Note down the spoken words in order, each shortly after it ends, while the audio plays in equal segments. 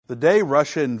The day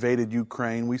Russia invaded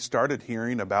Ukraine, we started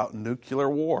hearing about nuclear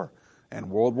war and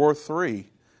World War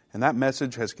III, and that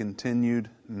message has continued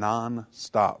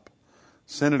non-stop.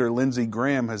 Senator Lindsey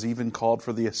Graham has even called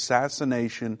for the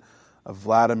assassination of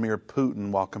Vladimir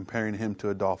Putin while comparing him to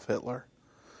Adolf Hitler.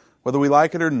 Whether we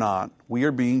like it or not, we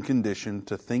are being conditioned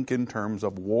to think in terms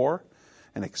of war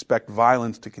and expect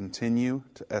violence to continue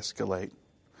to escalate.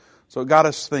 So it got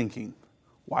us thinking,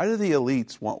 why do the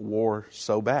elites want war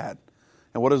so bad?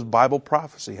 And what does Bible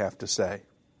prophecy have to say?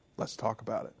 Let's talk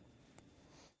about it.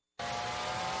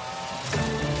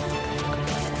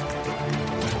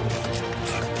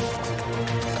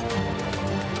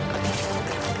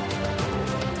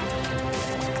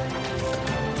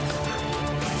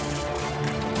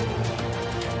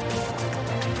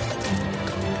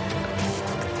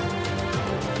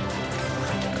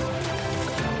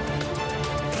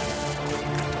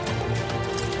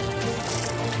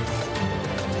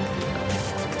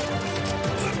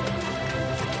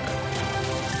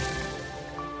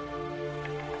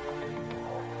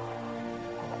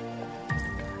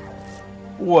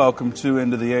 Welcome to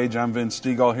End of the Age. I'm Vince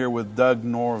Stegall here with Doug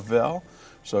Norvell.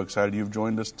 So excited you've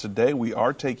joined us today. We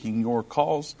are taking your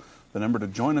calls. The number to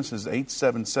join us is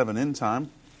 877-END-TIME.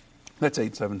 That's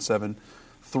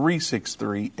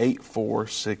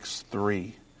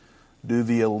 877-363-8463. Do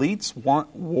the elites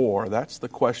want war? That's the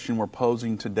question we're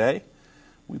posing today.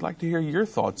 We'd like to hear your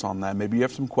thoughts on that. Maybe you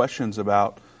have some questions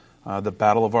about the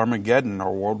Battle of Armageddon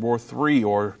or World War III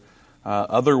or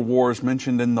other wars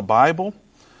mentioned in the Bible.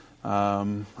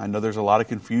 I know there's a lot of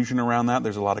confusion around that.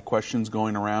 There's a lot of questions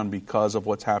going around because of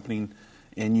what's happening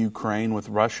in Ukraine with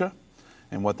Russia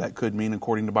and what that could mean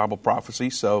according to Bible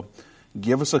prophecy. So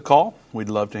give us a call. We'd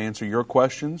love to answer your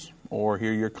questions or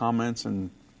hear your comments and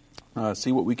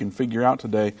see what we can figure out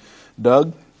today.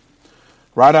 Doug,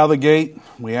 right out of the gate,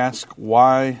 we ask,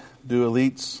 why do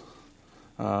elites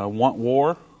want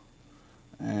war?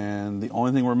 And the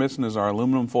only thing we're missing is our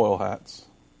aluminum foil hats.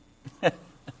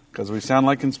 Because we sound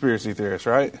like conspiracy theorists,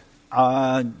 right?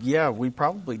 Yeah, we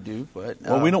probably do, but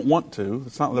well, we don't want to.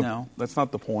 That's not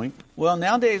the point. Well,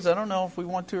 nowadays, I don't know if we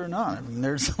want to or not. I mean,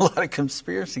 there's a lot of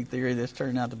conspiracy theory that's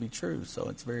turned out to be true, so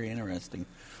it's very interesting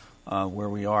where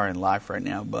we are in life right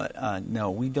now. But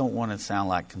no, we don't want to sound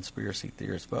like conspiracy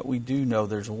theorists, but we do know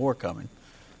there's a war coming.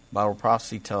 Bible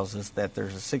prophecy tells us that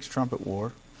there's a sixth trumpet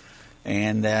war,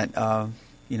 and that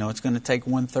it's going to take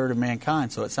 1/3 of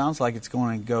mankind. So it sounds like it's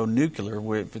going to go nuclear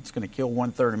if it's going to kill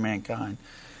 1/3 of mankind.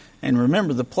 And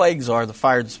remember, the plagues are the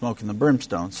fire, the smoke, and the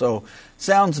brimstone. So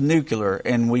sounds nuclear,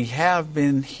 and we have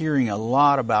been hearing a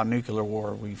lot about nuclear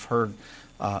war. We've heard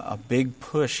a big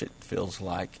push, it feels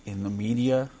like, in the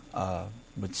media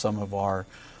with some of our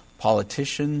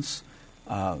politicians.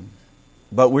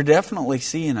 But we're definitely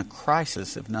seeing a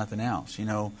crisis, if nothing else.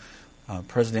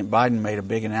 President Biden made a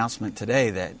big announcement today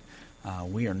that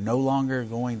we are no longer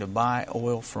going to buy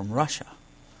oil from Russia.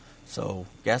 So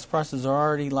gas prices are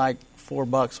already like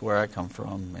 $4 where I come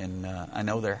from, and I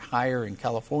know they're higher in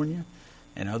California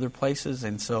and other places.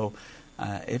 And so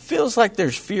it feels like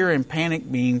there's fear and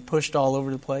panic being pushed all over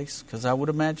the place, because I would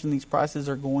imagine these prices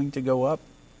are going to go up,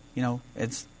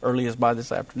 as early as by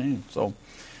this afternoon. So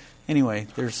anyway, I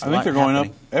think they're going up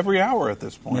every hour at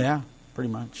this point. Yeah, pretty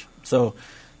much. So,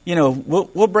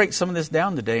 we'll break some of this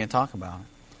down today and talk about it.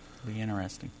 It'll be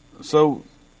interesting. So,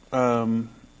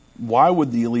 why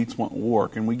would the elites want war?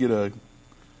 Can we get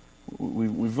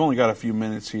we've only got a few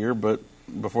minutes here, but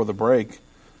before the break,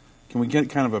 can we get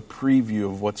kind of a preview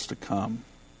of what's to come?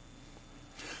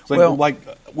 Like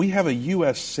we have a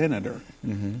U.S. senator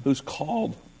who's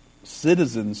called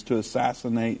citizens to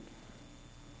assassinate.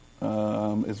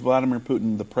 Is Vladimir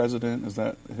Putin the president? Is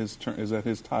that his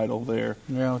title there?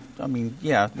 Well, I mean,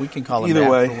 yeah, we can call him either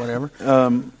way or whatever.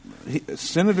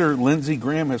 Senator Lindsey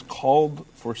Graham has called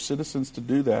for citizens to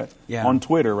do that on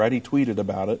Twitter, right? He tweeted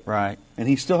about it. Right. And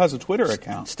he still has a Twitter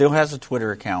account. Still has a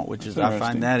Twitter account, which is, I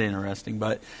find that interesting.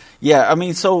 But, yeah, I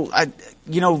mean, so,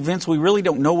 Vince, we really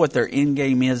don't know what their end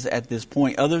game is at this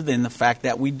point, other than the fact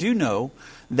that we do know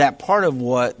that part of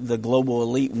what the global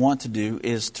elite want to do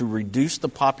is to reduce the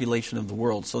population of the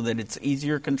world so that it's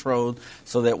easier controlled,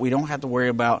 so that we don't have to worry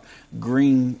about the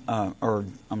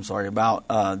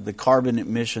carbon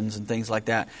emissions and things like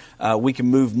that. We can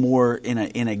move more in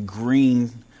a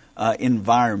green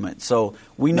environment. So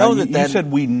we know you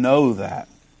said we know that.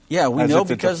 Yeah, we know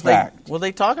because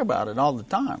they talk about it all the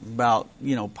time, about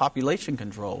population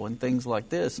control and things like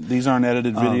this. These aren't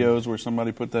edited videos where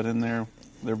somebody put that in there,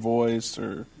 their voice,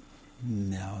 or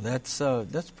no, that's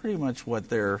pretty much what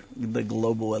the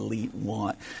global elite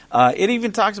want. It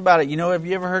even talks about it. Have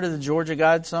you ever heard of the Georgia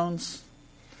Guidestones?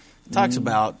 talks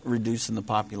about reducing the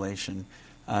population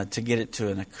to get it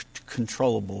to a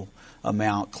controllable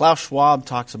amount. Klaus Schwab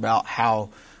talks about how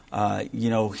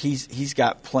he's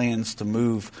got plans to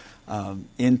move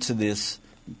into this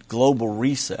global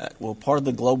reset. Well, part of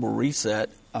the global reset,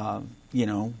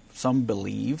 some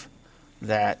believe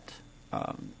that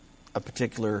a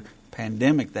particular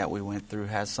pandemic that we went through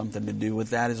has something to do with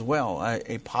that as well.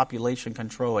 A population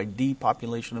control, a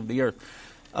depopulation of the earth.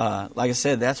 Like I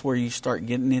said, that's where you start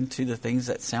getting into the things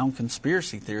that sound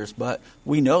conspiracy theorists, but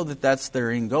we know that that's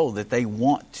their end goal, that they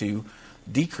want to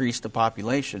decrease the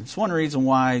population. It's one reason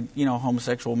why,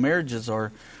 homosexual marriages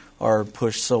are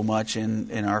pushed so much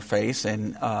in our face,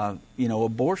 and,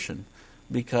 abortion,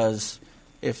 because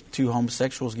if two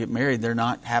homosexuals get married, they're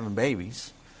not having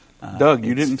babies. Doug,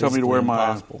 you didn't tell me to wear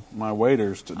my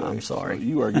waders today. I'm sorry. So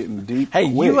you are getting deep.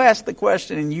 Hey, quick. you asked the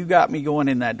question and you got me going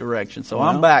in that direction. So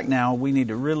I'm back now. We need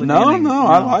to really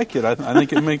I like it. I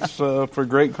think it makes for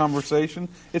great conversation.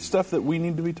 It's stuff that we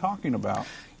need to be talking about.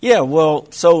 Yeah, well,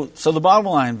 so the bottom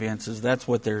line, Vince, is that's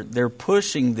what they're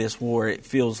pushing this war, it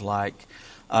feels like,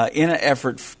 in an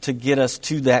effort to get us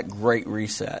to that great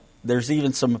reset. There's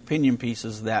even some opinion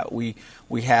pieces that we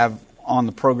have on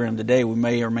the program today. We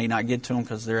may or may not get to them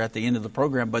because they're at the end of the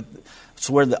program, but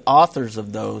it's where the authors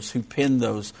of those who penned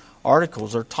those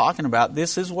articles are talking about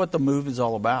this is what the move is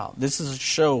all about. This is a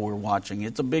show we're watching.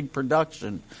 It's a big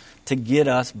production to get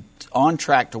us on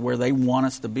track to where they want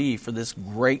us to be for this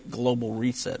great global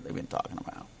reset they've been talking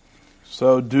about.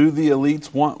 So do the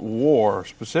elites want war?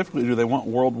 Specifically, do they want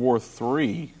World War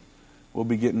III? We'll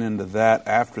be getting into that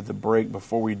after the break.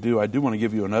 Before we do, I do want to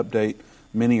give you an update.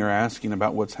 Many are asking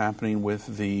about what's happening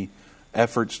with the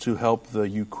efforts to help the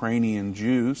Ukrainian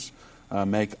Jews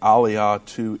make Aliyah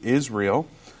to Israel.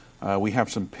 We have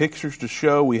some pictures to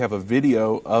show. We have a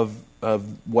video of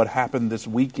what happened this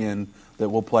weekend that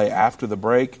we'll play after the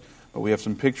break. But we have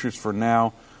some pictures for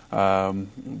now.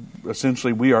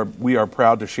 Essentially, we are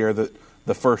proud to share that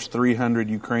the first 300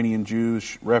 Ukrainian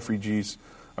Jewish refugees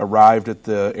arrived at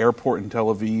the airport in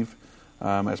Tel Aviv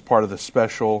as part of the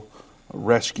special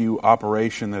rescue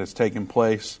operation that has taken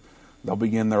place. They'll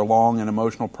begin their long and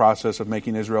emotional process of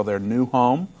making Israel their new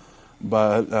home.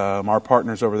 But our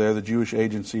partners over there, the Jewish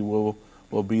Agency, will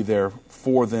be there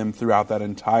for them throughout that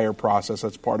entire process.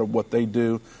 That's part of what they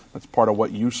do. That's part of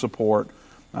what you support.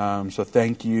 So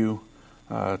thank you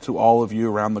to all of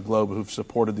you around the globe who've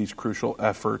supported these crucial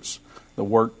efforts. The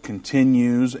work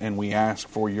continues, and we ask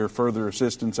for your further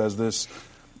assistance as this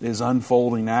is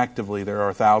unfolding actively. There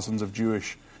are thousands of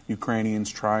Jewish Ukrainians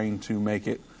trying to make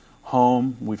it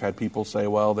home. We've had people say,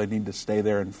 well, they need to stay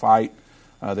there and fight.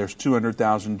 There's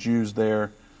 200,000 Jews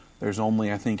there. There's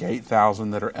only, I think,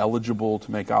 8,000 that are eligible to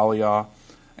make Aliyah,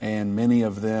 and many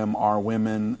of them are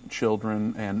women,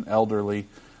 children, and elderly.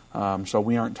 So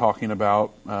we aren't talking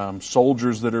about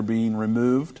soldiers that are being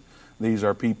removed. These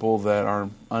are people that are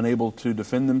unable to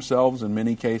defend themselves in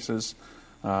many cases,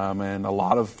 and a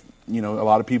lot of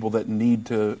people that need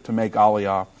to make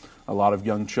Aliyah. A lot of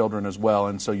young children as well,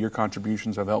 and so your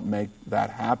contributions have helped make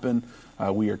that happen.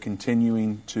 We are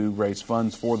continuing to raise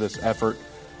funds for this effort,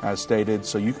 as stated.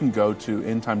 So you can go to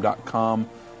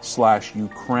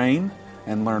endtime.com/Ukraine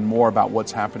and learn more about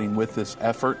what's happening with this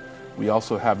effort. We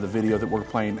also have the video that we're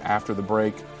playing after the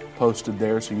break posted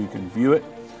there so you can view it.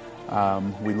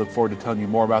 We look forward to telling you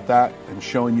more about that and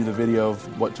showing you the video of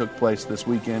what took place this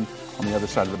weekend. On the other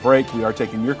side of the break, we are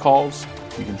taking your calls.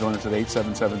 You can join us at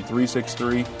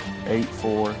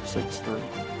 877-363-8463.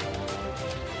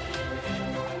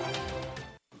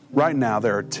 Right now,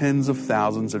 there are tens of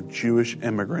thousands of Jewish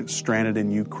immigrants stranded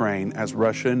in Ukraine as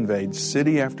Russia invades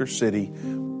city after city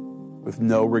with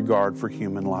no regard for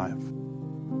human life.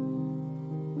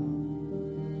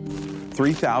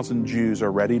 3,000 Jews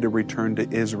are ready to return to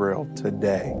Israel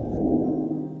today.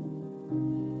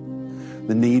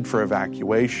 The need for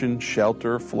evacuation,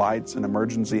 shelter, flights, and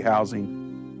emergency housing,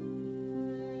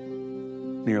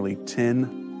 nearly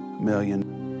 $10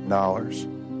 million.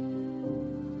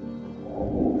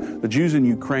 The Jews in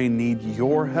Ukraine need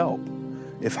your help.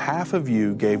 If half of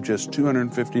you gave just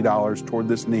 $250 toward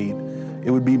this need,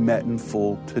 it would be met in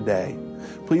full today.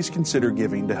 Please consider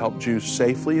giving to help Jews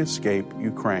safely escape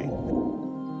Ukraine.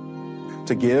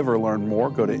 To give or learn more,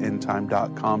 go to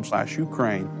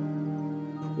endtime.com/Ukraine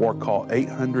or call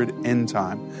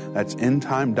 800-ENDTIME. That's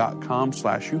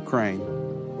endtime.com/Ukraine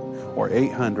or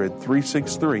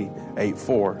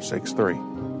 800-363-8463.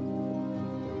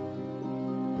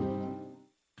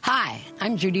 Hi,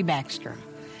 I'm Judy Baxter.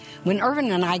 When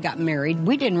Irvin and I got married,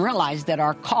 we didn't realize that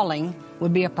our calling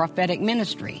would be a prophetic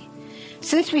ministry.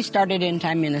 Since we started End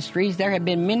Time Ministries, there have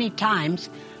been many times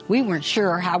we weren't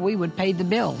sure how we would pay the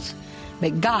bills.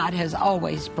 but God has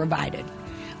always provided.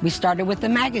 We started with the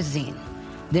magazine,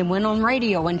 then went on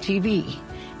radio and TV,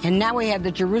 and now we have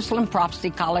the Jerusalem Prophecy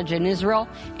College in Israel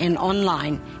and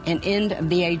online and End of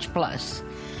the Age Plus.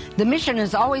 The mission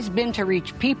has always been to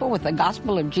reach people with the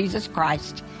gospel of Jesus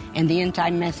Christ and the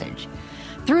end-time message.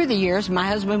 Through the years, my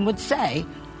husband would say,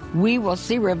 we will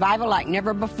see revival like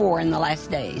never before in the last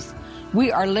days.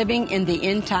 We are living in the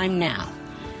end time now.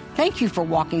 Thank you for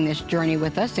walking this journey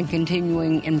with us and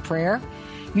continuing in prayer.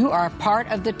 You are a part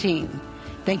of the team.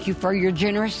 Thank you for your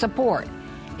generous support.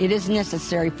 It is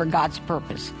necessary for God's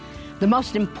purpose. The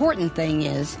most important thing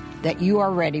is that you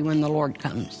are ready when the Lord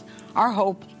comes. Our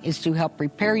hope is to help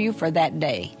prepare you for that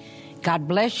day. God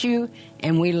bless you,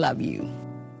 and we love you.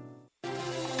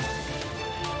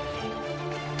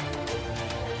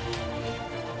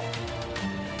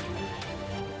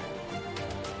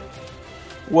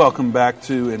 Welcome back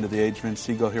to End of the Age. Vince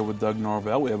Siegel here with Doug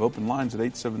Norvell. We have open lines at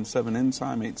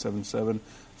 877-END-TIME,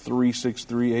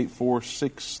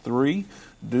 877-363-8463.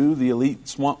 Do the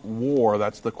elites want war?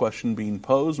 That's the question being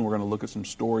posed, and we're going to look at some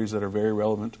stories that are very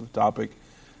relevant to the topic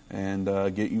and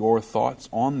get your thoughts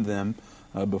on them.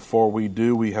 Before we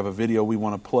do, we have a video we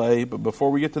want to play, but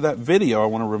before we get to that video, I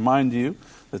want to remind you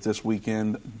that this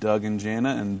weekend, Dave and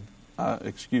Jana,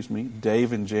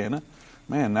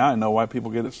 man, now I know why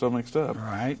people get it so mixed up.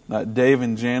 Right. Dave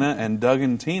and Jana and Doug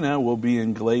and Tina will be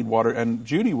in Gladewater, and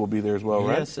Judy will be there as well,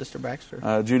 right? Yes, Sister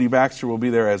Baxter. Judy Baxter will be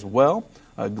there as well.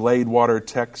 Gladewater,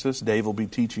 Texas. Dave will be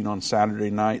teaching on Saturday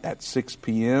night at 6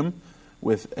 p.m.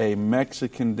 with a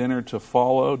Mexican dinner to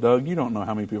follow. Doug, you don't know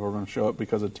how many people are going to show up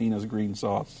because of Tina's green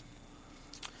sauce.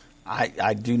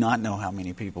 I do not know how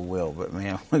many people will, but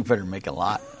man, we better make a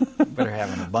lot. We better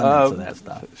have an abundance of that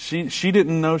stuff. She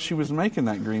didn't know she was making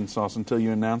that green sauce until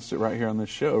you announced it right here on this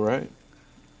show, right?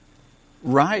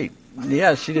 Right.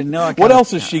 Yeah, she didn't know. What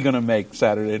else is she going to make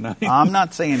Saturday night? I'm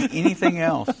not saying anything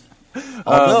else.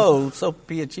 Although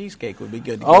Sophia cheesecake would be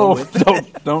good to go with.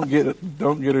 don't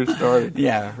get her started.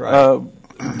 Yeah, right.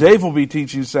 Dave will be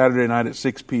teaching Saturday night at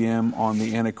 6 p.m. on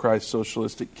the Antichrist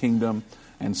Socialistic Kingdom,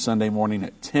 and Sunday morning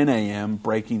at 10 a.m.,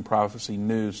 breaking prophecy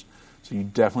news. So you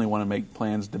definitely want to make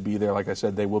plans to be there. Like I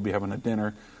said, they will be having a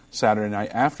dinner Saturday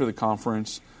night after the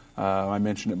conference. I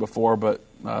mentioned it before, but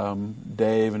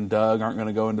Dave and Doug aren't going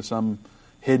to go into some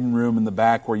hidden room in the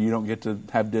back where you don't get to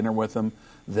have dinner with them.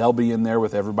 They'll be in there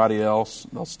with everybody else.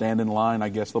 They'll stand in line. I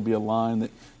guess there'll be a line that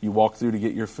you walk through to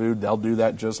get your food. They'll do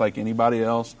that just like anybody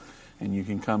else, and you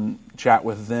can come chat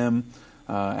with them.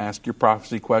 Ask your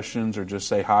prophecy questions or just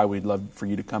say hi. We'd love for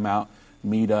you to come out,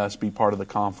 meet us, be part of the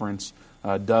conference.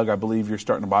 Doug, I believe you're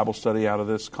starting a Bible study out of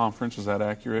this conference. Is that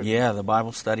accurate? Yeah, the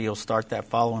Bible study will start that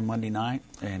following Monday night.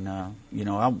 And, I'll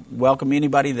welcome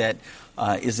anybody that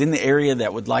is in the area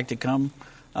that would like to come.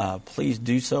 Please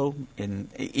do so. And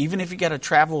even if you got to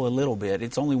travel a little bit,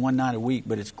 it's only one night a week,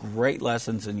 but it's great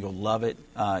lessons and you'll love it.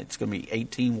 It's going to be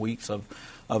 18 weeks of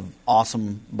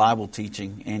awesome Bible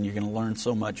teaching, and you're going to learn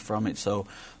so much from it. So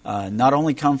not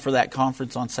only come for that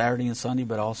conference on Saturday and Sunday,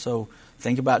 but also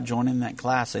think about joining that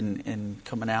class and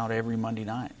coming out every Monday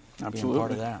night. Absolutely. Being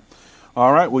part of that.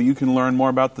 All right. Well, you can learn more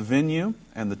about the venue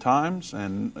and the times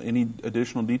and any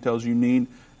additional details you need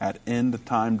at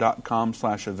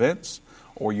endtime.com/events,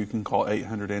 or you can call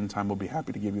 800-END-TIME. We'll be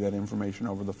happy to give you that information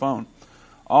over the phone.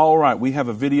 All right. We have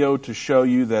a video to show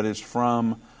you that is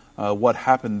from what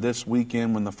happened this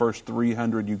weekend when the first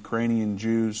 300 Ukrainian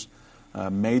Jews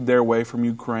made their way from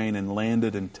Ukraine and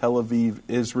landed in Tel Aviv,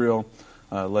 Israel.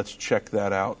 Let's check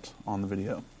that out on the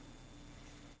video.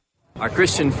 Our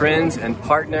Christian friends and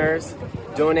partners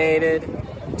donated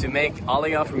to make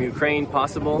Aliyah from Ukraine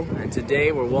possible, and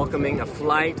today we're welcoming a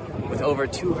flight with over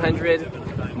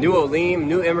 200 new Olim,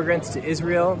 new immigrants to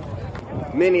Israel.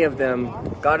 Many of them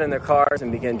got in their cars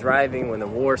and began driving when the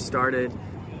war started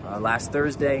last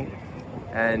Thursday,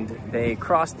 and they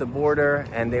crossed the border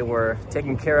and they were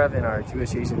taken care of in our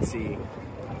Jewish Agency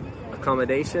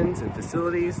accommodations and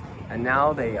facilities, and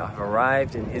now they have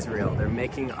arrived in Israel. They're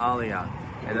making Aliyah,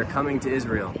 and they're coming to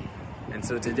Israel. And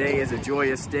so today is a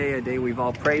joyous day, a day we've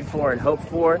all prayed for and hoped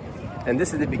for, and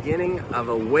this is the beginning of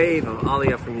a wave of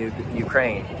Aliyah from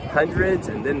Ukraine. Hundreds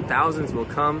and then thousands will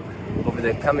come over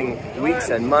the coming weeks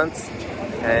and months,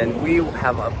 and we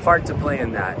have a part to play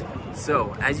in that.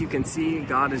 So, as you can see,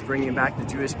 God is bringing back the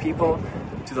Jewish people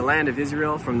to the land of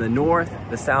Israel from the north,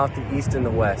 the south, the east, and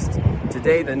the west.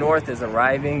 Today, the north is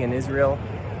arriving in Israel,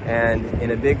 and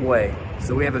in a big way.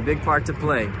 So we have a big part to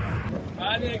play.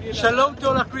 Shalom to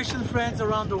all our Christian friends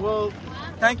around the world.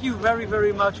 Thank you very,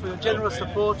 very much for your generous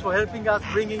support, for helping us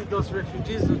bringing those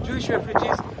refugees, the Jewish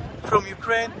refugees from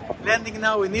Ukraine, landing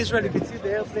now in Israel. You can see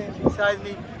the airplane beside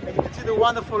me, and you can see the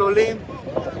wonderful Olim.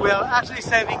 We are actually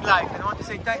saving life. And I want to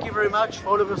say thank you very much for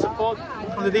all of your support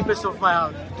from the deepest of my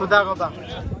heart. Toda rabah.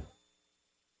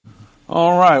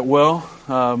 All right. Well,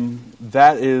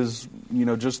 that is,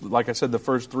 just like I said, the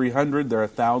first 300. There are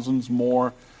thousands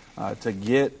more to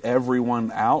get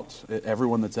everyone out,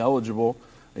 everyone that's eligible.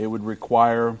 It would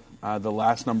require, the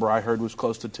last number I heard was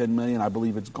close to 10 million. I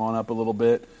believe it's gone up a little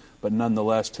bit, but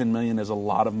nonetheless, 10 million is a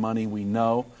lot of money, we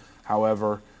know.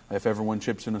 However, if everyone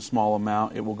chips in a small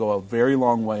amount, it will go a very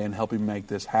long way in helping make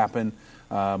this happen.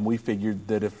 We figured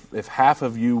that if half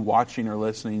of you watching or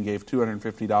listening gave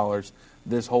 $250,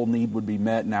 this whole need would be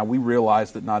met. Now, we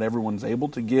realize that not everyone's able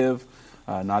to give.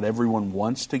 Not everyone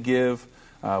wants to give.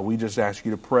 We just ask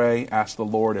you to pray, ask the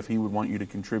Lord if He would want you to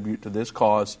contribute to this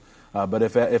cause. But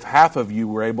if half of you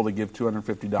were able to give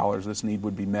 $250, this need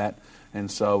would be met. And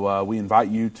so we invite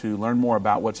you to learn more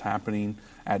about what's happening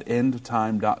at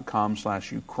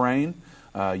endtime.com/Ukraine.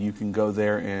 You can go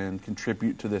there and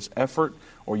contribute to this effort,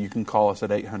 or you can call us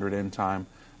at 800-END-TIME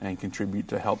and contribute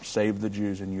to help save the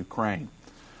Jews in Ukraine.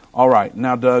 All right.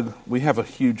 Now, Doug, we have a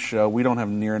huge show. We don't have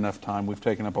near enough time. We've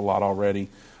taken up a lot already.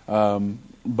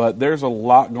 But there's a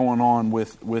lot going on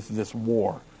with this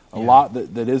war. A lot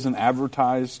that isn't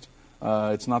advertised.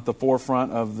 It's not the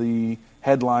forefront of the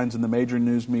headlines in the major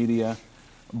news media.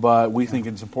 But we think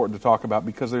it's important to talk about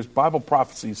because there's Bible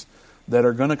prophecies that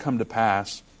are going to come to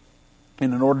pass.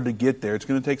 And in order to get there, it's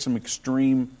going to take some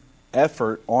extreme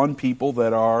effort on people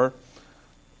that are,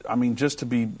 just to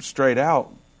be straight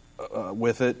out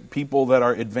with it, people that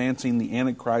are advancing the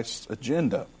Antichrist's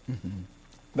agenda. Mm-hmm.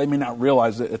 They may not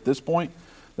realize it at this point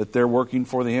that they're working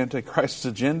for the Antichrist's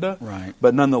agenda. Right.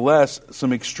 But nonetheless,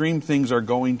 some extreme things are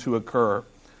going to occur.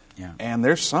 Yeah. And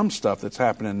there's some stuff that's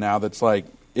happening now that's like,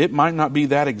 it might not be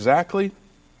that exactly,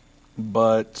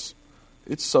 but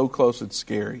it's so close it's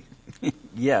scary.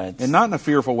 Yeah. And not in a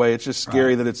fearful way. It's just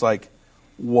scary that it's like,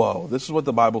 whoa, this is what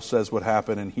the Bible says would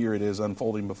happen, and here it is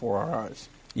unfolding before our eyes.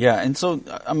 Yeah, and so,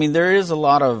 there is a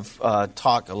lot of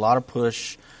talk, a lot of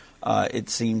push, it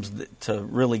seems, to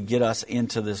really get us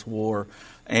into this war.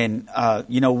 And,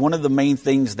 one of the main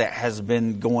things that has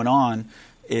been going on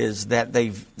is that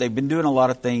they've been doing a lot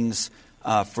of things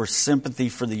for sympathy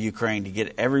for the Ukraine, to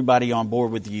get everybody on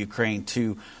board with the Ukraine,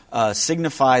 to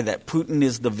signify that Putin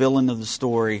is the villain of the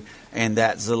story and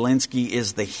that Zelensky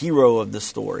is the hero of the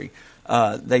story.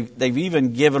 They've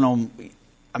even given them...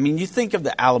 you think of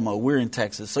the Alamo. We're in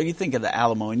Texas, so you think of the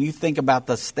Alamo, and you think about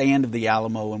the stand of the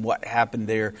Alamo and what happened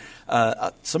there.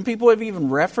 Some people have even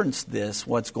referenced this,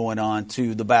 what's going on,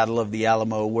 to the Battle of the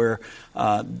Alamo, where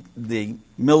the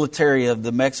military of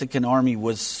the Mexican army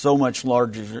was so much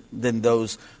larger than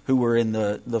those who were in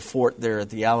the fort there at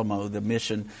the Alamo, the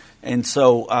mission. And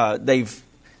so they've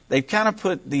kind of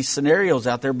put these scenarios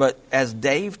out there, but as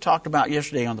Dave talked about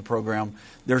yesterday on the program,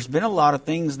 there's been a lot of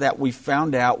things that we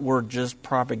found out were just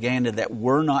propaganda, that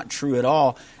were not true at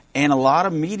all, and a lot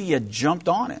of media jumped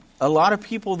on it. A lot of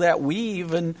people that we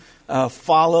even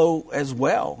follow as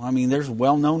well. There's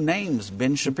well-known names.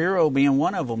 Ben Shapiro being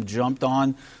one of them, jumped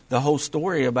on the whole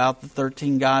story about the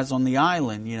 13 guys on the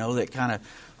island, that kind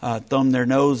of thumbed their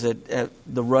nose at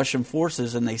the Russian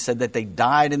forces, and they said that they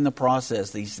died in the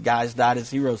process. These guys died as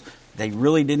heroes. They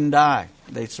really didn't die.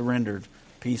 They surrendered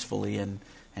peacefully, and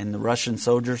the Russian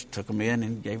soldiers took them in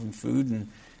and gave them food and,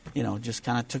 just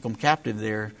kind of took them captive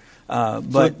there.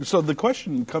 So the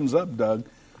question comes up, Doug.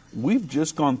 We've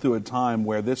just gone through a time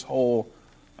where this whole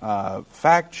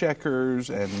fact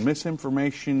checkers and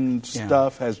misinformation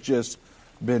stuff has just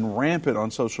been rampant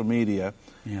on social media,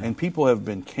 and people have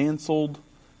been canceled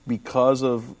because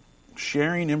of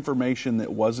sharing information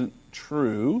that wasn't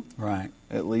true. Right.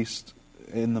 At least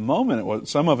in the moment, it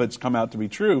was. Some of it's come out to be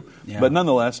true, yeah. But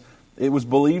nonetheless, it was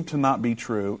believed to not be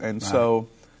true, and so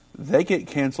they get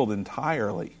canceled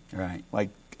entirely. Right. Like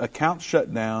accounts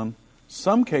shut down.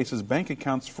 Some cases, bank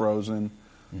accounts frozen.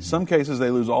 Mm-hmm. Some cases, they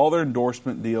lose all their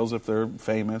endorsement deals if they're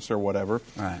famous or whatever.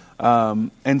 Right.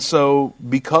 And so,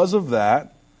 because of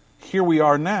that, here we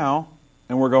are now,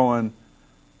 and we're going,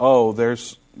 oh,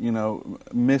 there's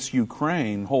Miss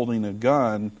Ukraine holding a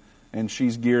gun, and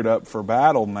she's geared up for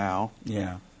battle now.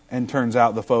 Yeah. And turns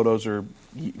out the photos are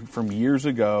from years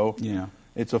ago. Yeah.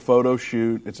 It's a photo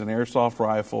shoot. It's an airsoft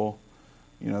rifle.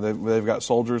 They've got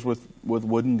soldiers with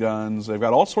wooden guns. They've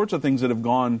got all sorts of things that have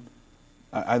gone.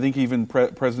 I think even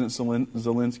President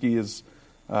Zelensky is.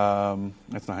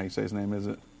 That's not how you say his name, is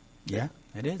it? Yeah,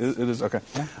 it is. It is? Okay.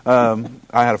 Yeah.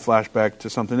 I had a flashback to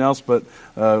something else, but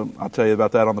I'll tell you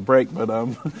about that on the break. But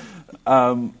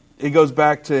it goes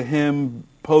back to him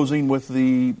posing with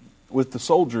the with the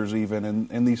soldiers even,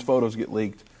 and these photos get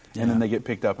leaked, Yeah. and then they get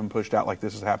picked up and pushed out like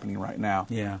this is happening right now.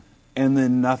 Yeah. And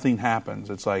then nothing happens.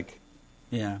 It's like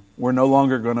Yeah. we're no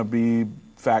longer going to be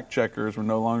fact checkers. We're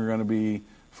no longer going to be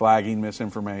flagging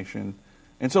misinformation.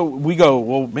 And so we go,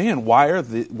 well, man, why are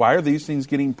these things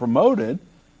getting promoted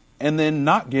and then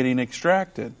not getting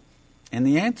extracted? And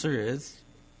the answer is,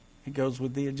 it goes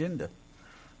with the agenda.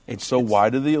 So why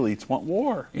do the elites want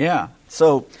war? Yeah.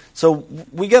 So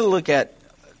we got to look at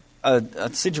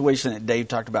a situation that Dave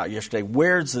talked about yesterday,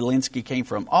 where Zelensky came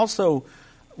from. Also,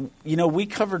 we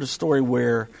covered a story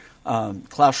where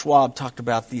Klaus Schwab talked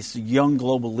about these young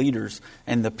global leaders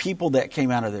and the people that came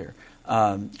out of there.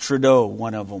 Trudeau,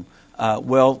 one of them.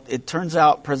 Well, it turns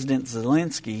out President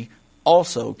Zelensky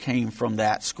also came from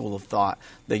that school of thought,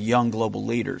 the young global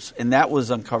leaders. And that was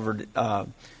uncovered,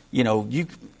 you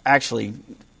actually,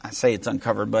 I say it's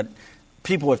uncovered, but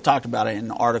people have talked about it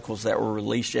in articles that were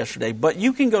released yesterday. But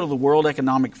you can go to the World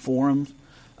Economic Forum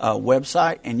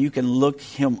website and you can look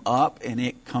him up, and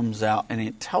it comes out and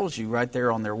it tells you right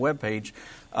there on their webpage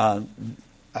a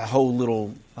whole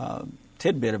little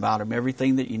tidbit about him,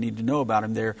 everything that you need to know about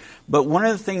him there. But one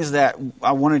of the things that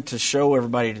I wanted to show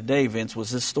everybody today, Vince, was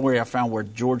this story I found where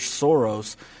George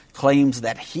Soros claims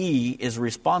that he is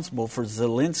responsible for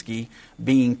Zelensky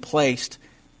being placed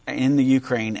in the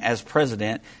Ukraine as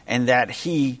president, and that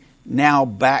he now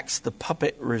backs the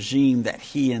puppet regime that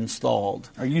he installed.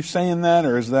 Are you saying that,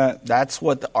 or is that... That's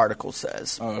what the article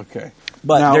says. Oh, okay.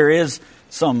 But now, there is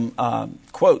some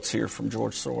quotes here from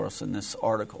George Soros in this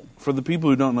article. For the people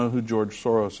who don't know who George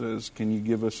Soros is, can you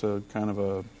give us a kind of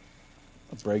a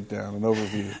breakdown, an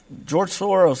overview? George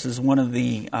Soros is one of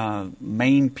the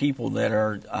main people that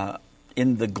are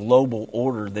in the global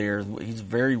order there. He's a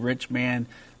very rich man,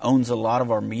 owns a lot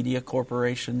of our media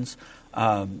corporations.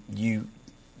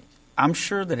 I'm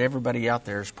sure that everybody out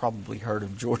there has probably heard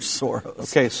of George Soros.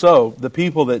 Okay, so the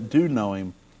people that do know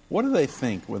him, what do they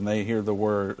think when they hear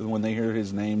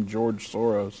his name, George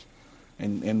Soros,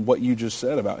 and what you just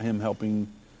said about him helping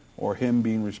or him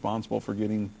being responsible for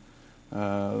getting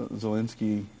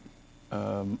Zelensky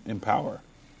in power?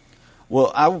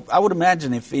 Well, I would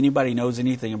imagine if anybody knows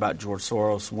anything about George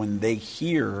Soros, when they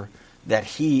hear that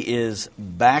he is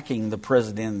backing the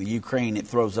president of the Ukraine, it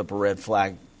throws up a red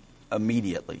flag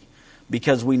immediately.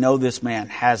 Because we know this man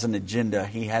has an agenda.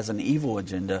 He has an evil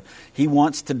agenda. He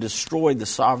wants to destroy the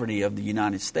sovereignty of the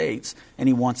United States, and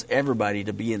he wants everybody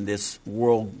to be in this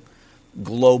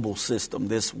global system,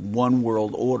 this one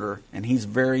world order, and he's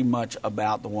very much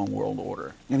about the one world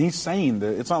order. And he's saying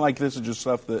that it's not like this is just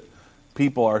stuff that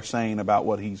people are saying about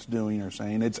what he's doing or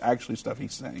saying. It's actually stuff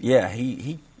he's saying. Yeah,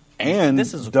 he and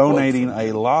this is donating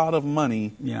a lot of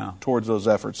money Yeah. towards those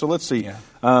efforts. So let's see. Yeah.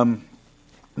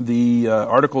 The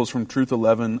article is from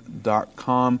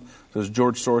Truth11.com. It says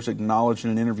George Soros acknowledged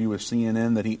in an interview with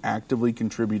CNN that he actively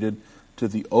contributed to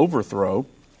the overthrow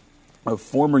of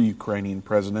former Ukrainian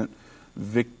President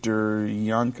Viktor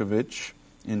Yanukovych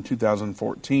in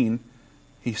 2014.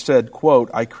 He said, quote,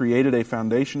 "I created a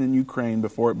foundation in Ukraine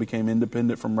before it became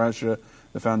independent from Russia.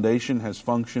 The foundation has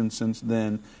functioned since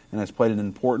then and has played an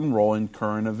important role in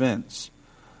current events.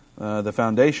 The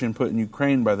foundation, put in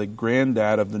Ukraine by the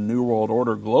granddad of the New World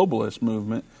Order globalist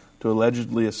movement to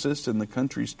allegedly assist in the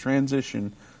country's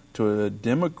transition to a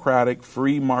democratic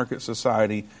free market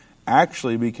society,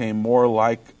 actually became more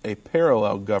like a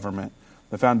parallel government.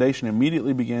 The foundation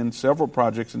immediately began several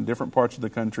projects in different parts of the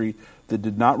country that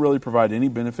did not really provide any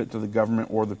benefit to the government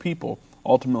or the people.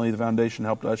 Ultimately, the foundation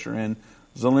helped usher in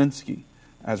Zelensky.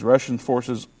 As Russian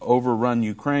forces overrun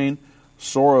Ukraine,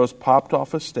 Soros popped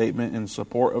off a statement in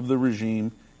support of the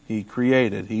regime he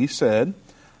created. He said,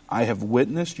 'I have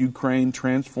witnessed Ukraine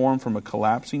transform from a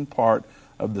collapsing part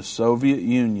of the Soviet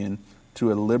Union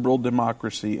to a liberal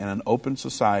democracy and an open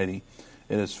society.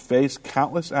 It has faced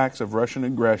countless acts of Russian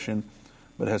aggression,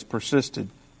 but has persisted.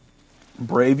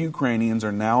 Brave Ukrainians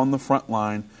are now on the front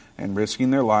line and risking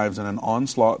their lives in an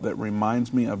onslaught that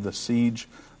reminds me of the siege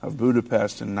of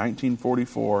Budapest in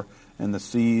 1944 and the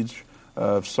siege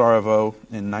of Sarajevo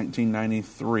in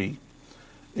 1993.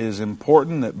 It is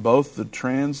important that both the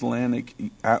Transatlantic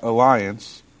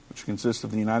Alliance, which consists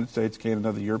of the United States,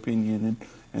 Canada, the European Union,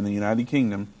 and the United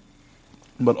Kingdom,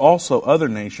 but also other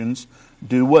nations,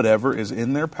 do whatever is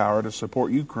in their power to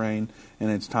support Ukraine in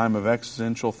its time of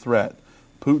existential threat.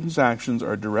 Putin's actions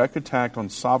are a direct attack on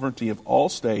sovereignty of all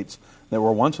states that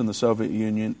were once in the Soviet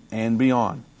Union and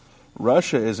beyond.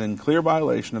 Russia is in clear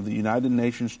violation of the United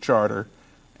Nations Charter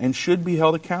and should be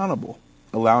held accountable.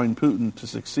 Allowing Putin to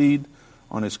succeed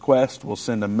on his quest will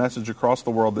send a message across the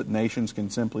world that nations can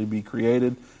simply be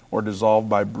created or dissolved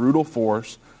by brutal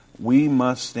force. We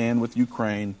must stand with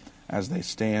Ukraine as they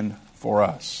stand for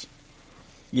us.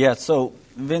 Yeah, so,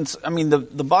 Vince, I mean, the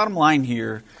bottom line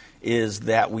here is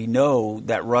that we know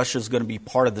that Russia is going to be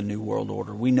part of the New World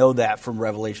Order. We know that from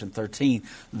Revelation 13.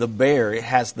 The bear, it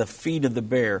has the feet of the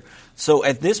bear. So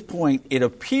at this point, it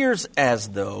appears as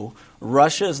though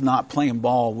Russia is not playing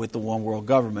ball with the one world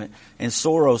government. And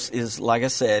Soros is, like I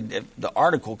said, the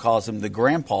article calls him the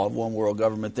grandpa of one world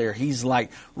government there. He's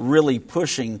like really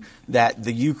pushing that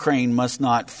the Ukraine must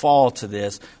not fall to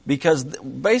this, because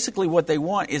basically what they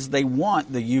want is they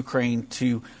want the Ukraine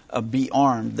to be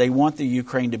armed. They want the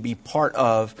Ukraine to be part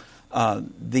of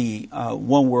the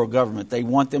one world government. They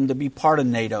want them to be part of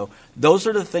NATO. Those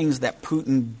are the things that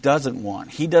Putin doesn't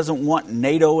want. He doesn't want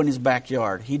NATO in his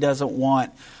backyard. He doesn't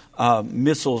want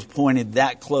missiles pointed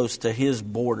that close to his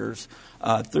borders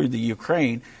through the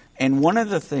Ukraine. And one of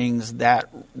the things that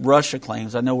Russia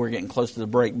claims, I know we're getting close to the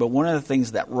break, but one of the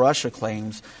things that Russia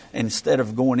claims, instead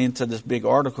of going into this big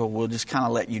article, we'll just kind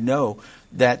of let you know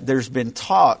that there's been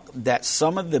talk that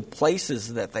some of the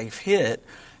places that they've hit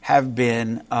have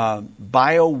been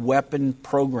bioweapon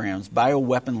programs,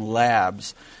 bioweapon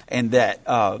labs, and that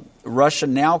Russia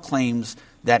now claims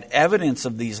that evidence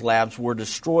of these labs were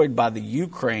destroyed by the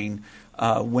Ukraine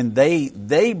when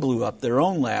they blew up their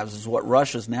own labs, is what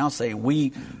Russia's now saying.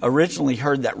 We originally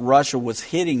heard that Russia was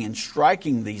hitting and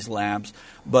striking these labs,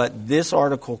 but this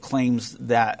article claims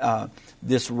that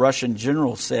this Russian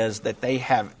general says that they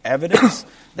have evidence,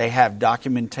 they have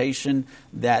documentation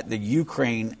that the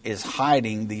Ukraine is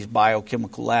hiding these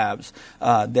biochemical labs,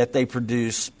 that they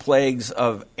produce plagues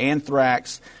of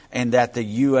anthrax, and that the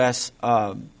U.S.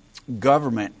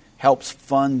 Government helps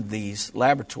fund these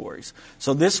laboratories.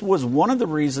 So this was one of the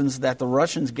reasons that the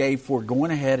Russians gave for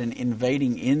going ahead and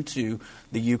invading into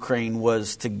the Ukraine,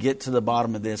 was to get to the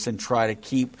bottom of this and try to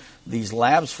keep these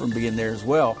labs from being there as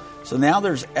well. So now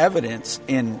there's evidence,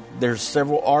 and there's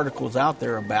several articles out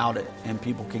there about it, and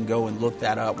people can go and look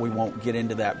that up. We won't get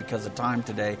into that because of time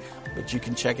today, but you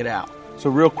can check it out. So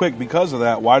real quick, because of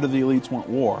that, why do the elites want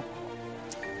war?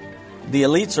 The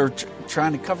elites are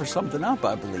trying to cover something up,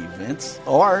 I believe, Vince.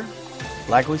 Or,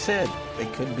 like we said,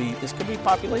 this could be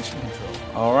population control.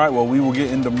 All right, well, we will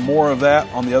get into more of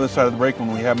that on the other side of the break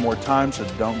when we have more time, so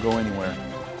don't go anywhere.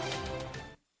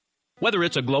 Whether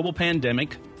it's a global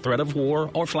pandemic, threat of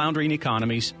war, or floundering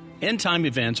economies, end-time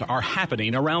events are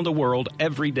happening around the world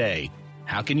every day.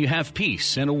 How can you have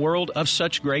peace in a world of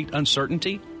such great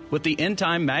uncertainty? With the End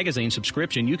Time Magazine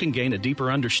subscription, you can gain a deeper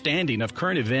understanding of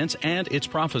current events and its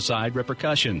prophesied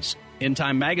repercussions. End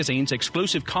Time Magazine's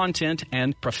exclusive content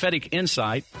and prophetic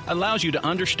insight allows you to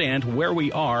understand where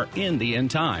we are in the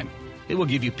end time. It will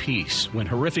give you peace when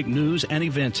horrific news and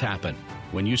events happen.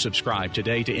 When you subscribe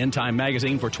today to End Time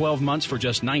Magazine for 12 months for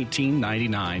just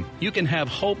 $19.99, you can have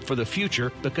hope for the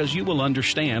future because you will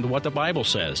understand what the Bible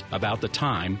says about the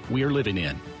time we are living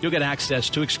in. You'll get access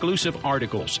to exclusive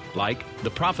articles like the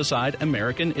Prophesied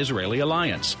American-Israeli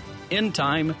Alliance, End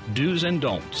Time Do's and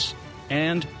Don'ts,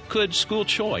 and Could School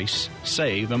Choice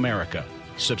Save America?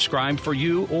 Subscribe for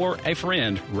you or a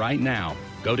friend right now.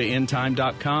 Go to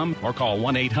endtime.com or call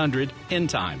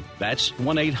 1-800-END-TIME. That's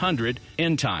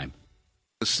 1-800-END-TIME.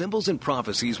 The symbols and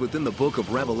prophecies within the book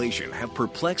of Revelation have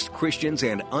perplexed Christians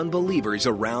and unbelievers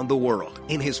around the world.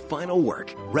 In his final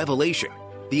work, Revelation,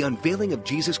 The Unveiling of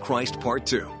Jesus Christ Part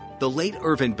 2, the late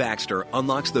Irvin Baxter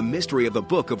unlocks the mystery of the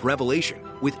book of Revelation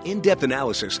with in-depth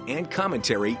analysis and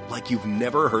commentary like you've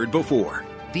never heard before.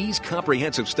 These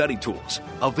comprehensive study tools,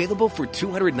 available for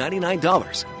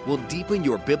 $299, will deepen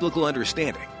your biblical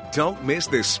understanding. Don't miss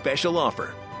this special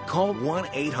offer. Call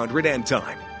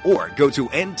 1-800-END-TIME or go to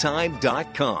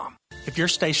endtime.com. If your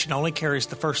station only carries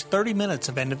the first 30 minutes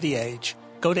of End of the Age,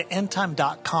 go to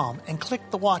endtime.com and click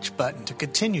the watch button to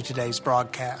continue today's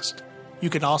broadcast.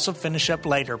 You can also finish up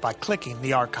later by clicking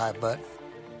the archive button.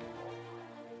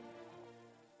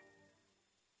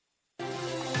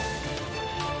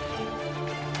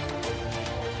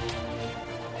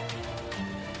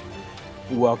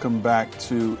 Welcome back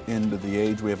to End of the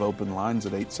Age. We have open lines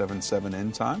at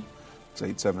 877-END-TIME. It's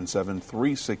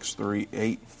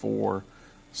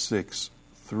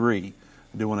 877-363-8463.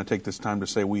 I do want to take this time to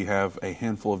say we have a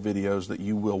handful of videos that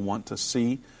you will want to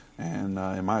see, and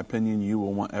in my opinion, you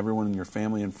will want everyone in your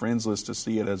family and friends list to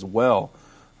see it as well.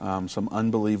 Some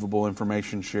unbelievable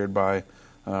information shared by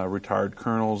retired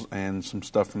colonels and some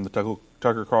stuff from the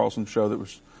Tucker Carlson show that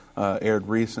was aired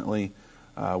recently.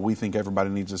 We think everybody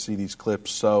needs to see these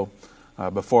clips. So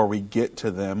before we get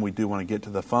to them, we do want to get to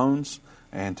the phones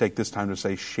and take this time to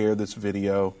say share this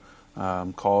video,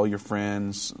 call your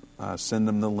friends, send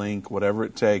them the link, whatever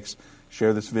it takes.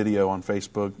 Share this video on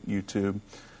Facebook, YouTube,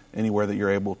 anywhere that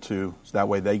you're able to. So that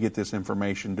way they get this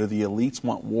information. Do the elites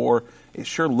want war? It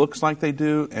sure looks like they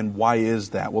do. And why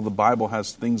is that? Well, the Bible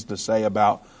has things to say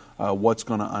about what's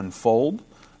going to unfold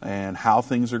and how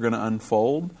things are going to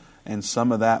unfold. And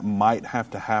some of that might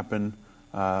have to happen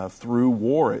through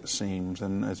war, it seems.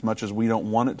 And as much as we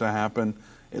don't want it to happen,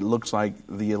 it looks like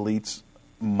the elites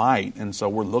might. And so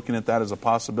we're looking at that as a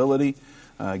possibility,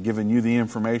 giving you the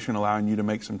information, allowing you to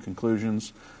make some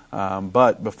conclusions.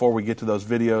 But before we get to those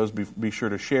videos, be sure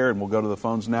to share, and we'll go to the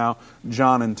phones now.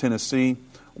 John in Tennessee,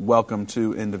 welcome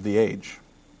to End of the Age.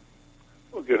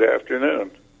 Well, good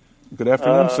afternoon. Good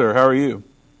afternoon, sir. How are you?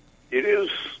 It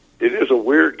is a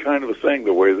weird kind of a thing,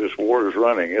 the way this war is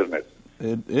running, isn't it?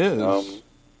 It is.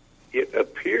 It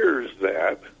appears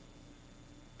that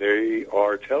they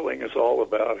are telling us all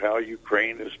about how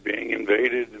Ukraine is being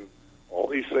invaded and all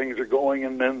these things are going,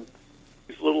 and then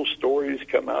these little stories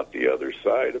come out the other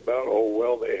side about, oh,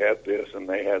 well, they had this and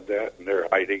they had that, and they're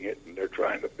hiding it and they're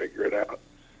trying to figure it out.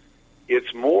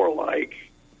 It's more like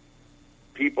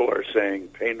people are saying,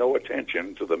 pay no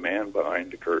attention to the man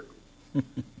behind the curtain.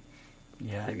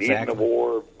 Yeah, we're exactly. needing a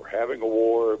war, we're having a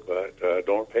war, but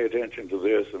don't pay attention to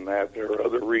this and that. There are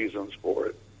other reasons for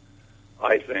it.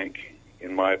 I think,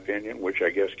 in my opinion, which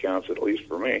I guess counts at least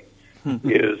for me,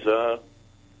 is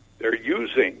they're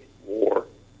using war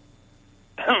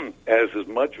as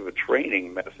much of a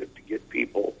training method to get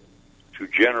people to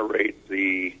generate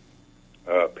the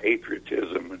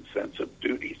patriotism and sense of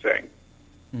duty thing,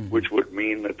 which would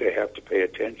mean that they have to pay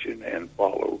attention and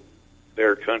follow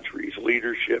their country's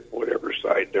leadership, whatever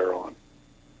side they're on,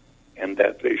 and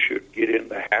that they should get in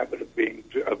the habit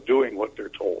of doing what they're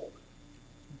told.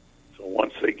 So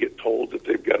once they get told that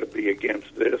they've got to be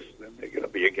against this, then they're going to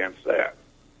be against that.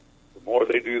 The more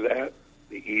they do that,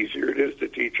 the easier it is to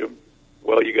teach them,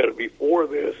 well, you got to be for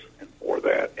this and for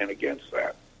that and against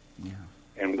that. Yeah.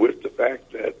 And with the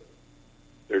fact that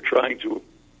they're trying to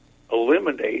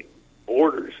eliminate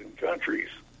borders in countries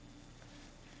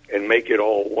and make it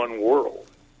all one world,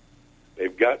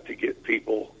 they've got to get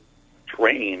people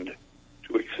trained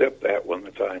to accept that when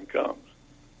the time comes.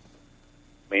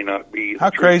 May not be. How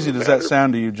crazy does that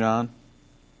sound to you, John?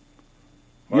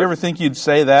 You ever think you'd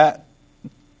say that?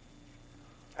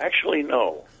 Actually,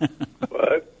 no.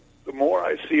 But the more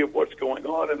I see of what's going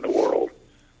on in the world,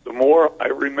 the more I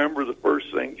remember the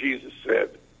first thing Jesus said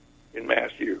in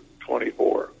Matthew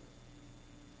 24.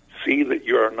 See that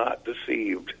you are not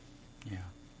deceived. Yeah.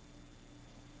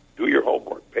 Do your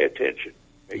homework. Pay attention.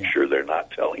 Make sure they're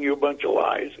not telling you a bunch of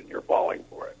lies and you're falling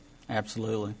for it.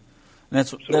 Absolutely. And that's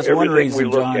So one reason, we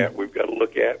look John. at, we've got to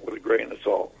look at with a grain of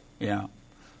salt. Yeah.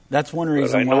 That's one I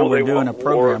reason why know we're they doing a want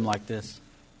program war. like this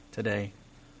today.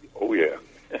 Oh, yeah.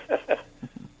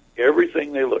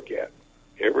 Everything they look at,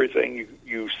 everything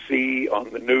you see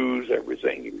on the news,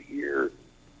 everything you hear,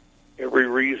 every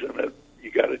reason that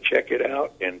you got to check it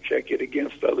out and check it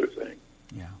against other things.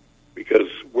 Yeah. Because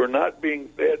we're not being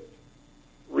fed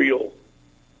real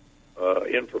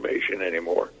information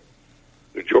anymore.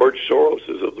 The George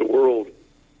Soroses of the world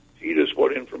feed us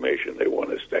what information they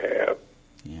want us to have.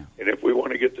 Yeah. And if we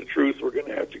want to get the truth, we're going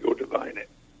to have to go divine it.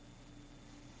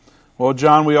 Well,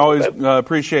 John, we always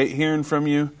appreciate hearing from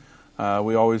you.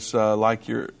 We always like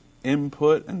your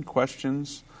input and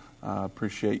questions.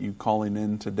 Appreciate you calling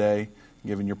in today,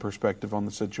 giving your perspective on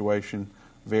the situation.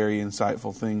 Very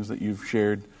insightful things that you've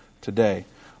shared today.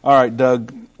 All right,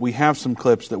 Doug, we have some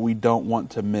clips that we don't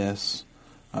want to miss.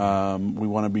 We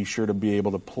want to be sure to be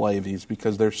able to play these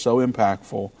because they're so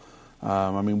impactful.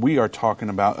 We are talking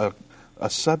about a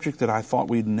subject that I thought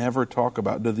we'd never talk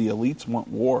about. Do the elites want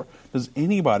war? Does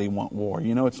anybody want war?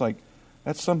 You know, it's like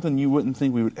that's something you wouldn't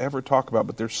think we would ever talk about,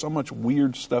 but there's so much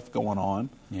weird stuff going on.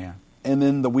 Yeah. And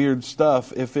then the weird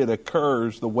stuff, if it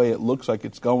occurs the way it looks like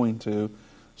it's going to,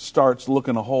 starts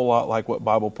looking a whole lot like what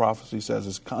Bible prophecy says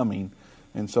is coming.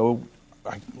 And so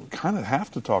I kind of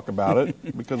have to talk about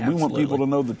it because we want people to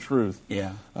know the truth.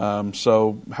 Yeah.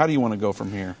 So how do you want to go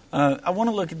from here? I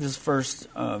want to look at this first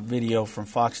video from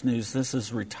Fox News. This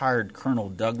is retired Colonel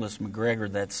Douglas Macgregor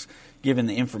that's giving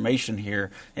the information here.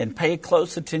 And pay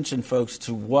close attention, folks,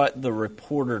 to what the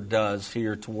reporter does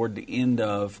here toward the end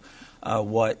of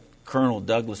what Colonel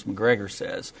Douglas Macgregor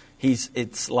says.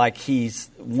 It's like he's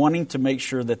wanting to make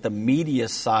sure that the media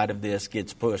side of this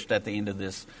gets pushed at the end of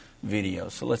this video.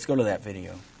 So let's go to that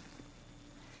video.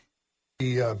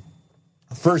 The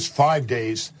first 5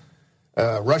 days,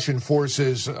 Russian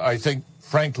forces, I think,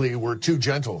 frankly, were too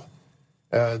gentle.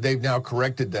 They've now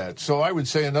corrected that. So I would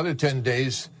say another 10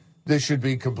 days, this should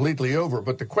be completely over.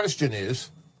 But the question is,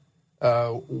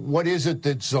 what is it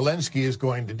that Zelensky is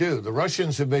going to do? The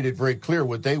Russians have made it very clear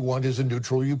what they want is a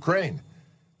neutral Ukraine.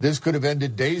 This could have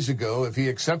ended days ago if he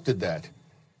accepted that.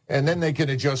 And then they can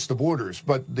adjust the borders.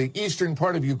 But the eastern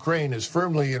part of Ukraine is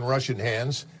firmly in Russian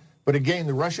hands. But again,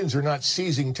 the Russians are not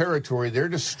seizing territory. They're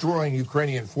destroying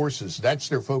Ukrainian forces. That's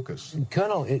their focus.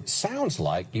 Colonel, it sounds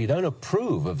like you don't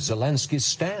approve of Zelensky's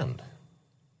stand.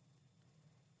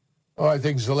 Oh, I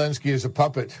think Zelensky is a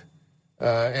puppet.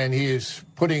 And he is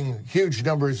putting huge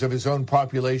numbers of his own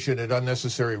population at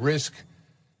unnecessary risk.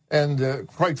 And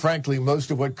quite frankly,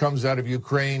 most of what comes out of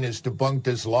Ukraine is debunked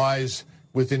as lies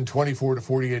within 24 to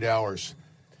 48 hours.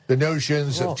 The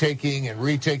notions of taking and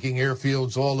retaking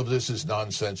airfields, all of this is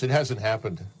nonsense. It hasn't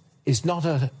happened. He's not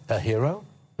a hero?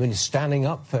 I mean, he's standing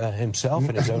up for himself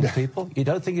and his own people? You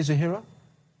don't think he's a hero?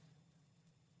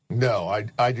 No,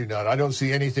 I do not. I don't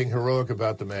see anything heroic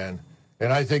about the man.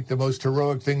 And I think the most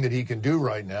heroic thing that he can do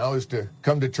right now is to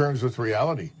come to terms with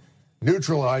reality.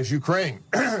 Neutralize Ukraine.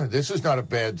 This is not a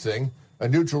bad thing. A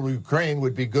neutral Ukraine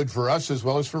would be good for us as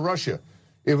well as for Russia.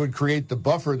 It would create the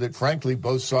buffer that, frankly,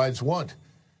 both sides want.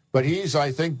 But he's,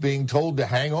 I think, being told to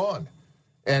hang on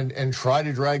and try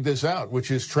to drag this out,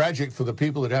 which is tragic for the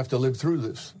people that have to live through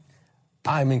this.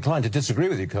 I'm inclined to disagree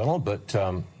with you, Colonel, but,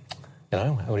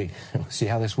 we'll see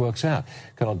how this works out.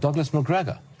 Colonel Douglas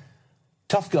Macgregor,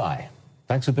 tough guy.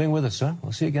 Thanks for being with us, sir.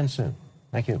 We'll see you again soon.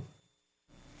 Thank you.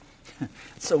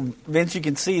 So, Vince, you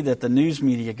can see that the news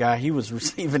media guy, he was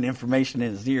receiving information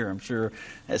in his ear, I'm sure,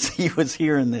 as he was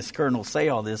hearing this colonel say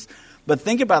all this. But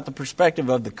think about the perspective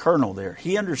of the colonel there.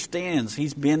 He understands.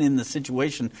 He's been in the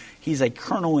situation. He's a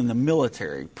colonel in the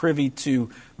military, privy to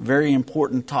very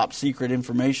important top secret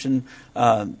information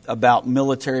about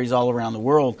militaries all around the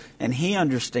world. And he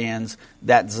understands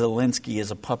that Zelensky is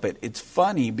a puppet. It's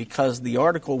funny because the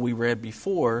article we read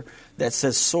before that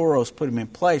says Soros put him in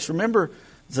place. Remember,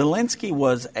 Zelensky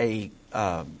was a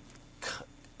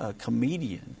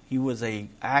comedian. He was an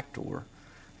actor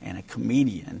and a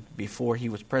comedian before he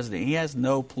was president. He has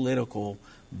no political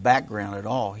background at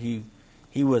all. He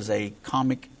was a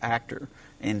comic actor,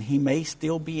 and he may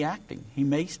still be acting. He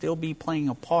may still be playing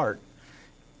a part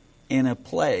in a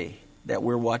play that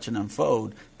we're watching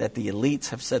unfold that the elites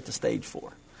have set the stage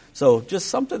for. So just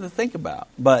something to think about.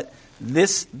 But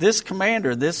this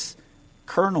commander, this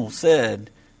colonel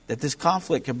said that this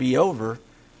conflict could be over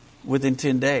within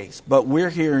 10 days. But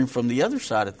we're hearing from the other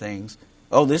side of things,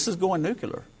 oh, this is going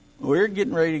nuclear. We're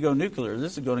getting ready to go nuclear.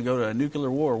 This is going to go to a nuclear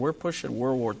war. We're pushing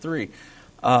World War III.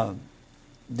 Do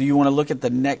you want to look at the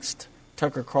next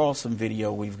Tucker Carlson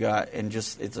video we've got? And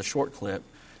it's a short clip.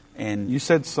 And you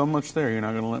said so much there. You're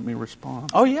not going to let me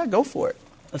respond. Oh, yeah, go for it.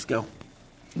 Let's go.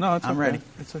 No, I'm ready.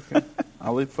 It's okay.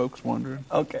 I'll leave folks wondering.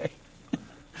 Okay.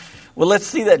 Well, let's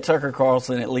see that Tucker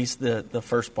Carlson, at least the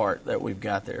first part that we've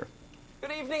got there.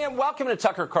 Good evening and welcome to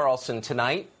Tucker Carlson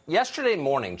Tonight. Yesterday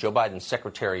morning, Joe Biden's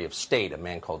Secretary of State, a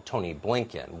man called Tony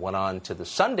Blinken, went on to the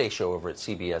Sunday show over at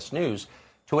CBS News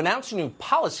to announce a new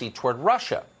policy toward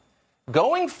Russia.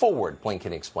 Going forward,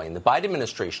 Blinken explained, the Biden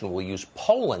administration will use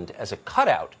Poland as a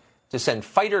cutout to send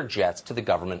fighter jets to the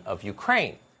government of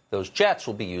Ukraine. Those jets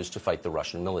will be used to fight the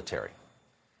Russian military.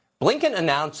 Blinken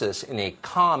announced this in a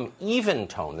calm, even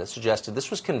tone that suggested this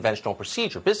was conventional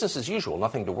procedure, business as usual,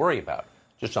 nothing to worry about.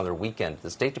 Just another weekend at the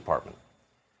State Department.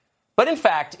 But in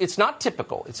fact, it's not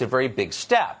typical. It's a very big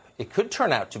step. It could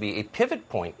turn out to be a pivot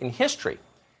point in history.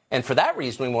 And for that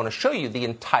reason, we want to show you the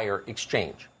entire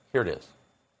exchange. Here it is.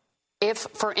 If,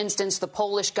 for instance, the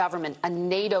Polish government, a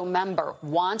NATO member,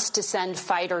 wants to send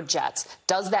fighter jets,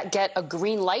 does that get a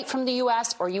green light from the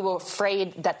U.S., or are you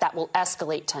afraid that will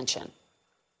escalate tension?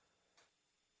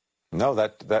 No,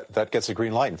 that gets a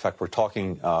green light. In fact, we're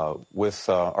talking with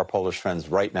our Polish friends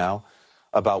right now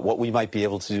about what we might be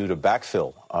able to do to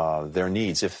backfill their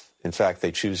needs if, in fact,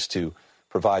 they choose to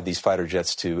provide these fighter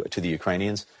jets to the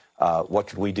Ukrainians. What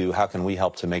could we do? How can we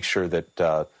help to make sure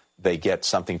that they get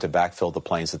something to backfill the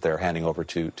planes that they're handing over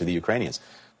to the Ukrainians?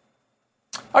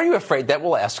 Are you afraid that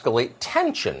will escalate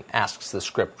tension, asks the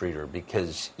scriptreader,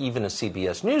 because even a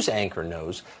CBS News anchor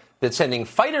knows that sending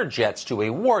fighter jets to a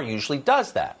war usually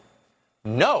does that.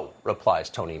 No, replies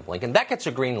Tony Blinken. That gets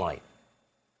a green light.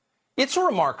 It's a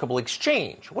remarkable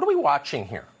exchange. What are we watching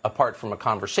here, apart from a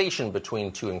conversation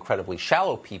between two incredibly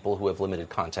shallow people who have limited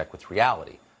contact with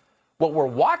reality? What we're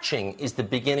watching is the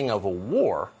beginning of a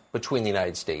war between the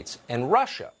United States and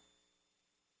Russia.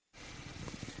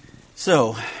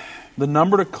 So, the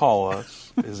number to call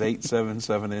us is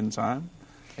 877-END-TIME,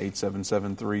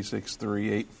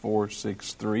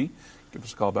 877-363-8463. Give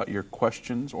us a call about your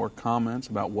questions or comments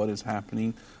about what is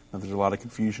happening. Now, there's a lot of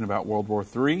confusion about World War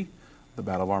III, the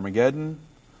Battle of Armageddon,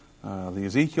 the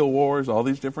Ezekiel Wars, all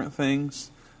these different things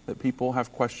that people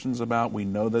have questions about. We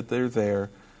know that they're there,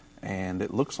 And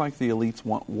it looks like the elites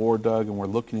want war, Doug, and we're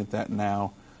looking at that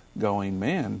now going,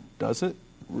 man, does it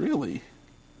really?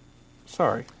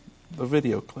 Sorry, the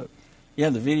video clip. Yeah,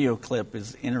 the video clip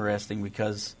is interesting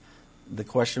because the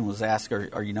question was asked,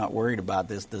 are you not worried about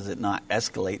this? Does it not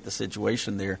escalate the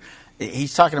situation there?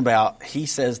 He's talking about, he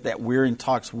says that we're in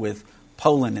talks with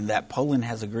Poland and that Poland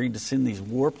has agreed to send these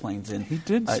warplanes in. He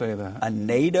did say that. A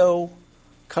NATO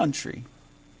country,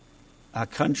 a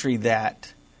country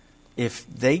that if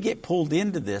they get pulled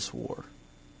into this war,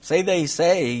 they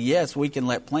say, yes, we can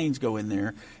let planes go in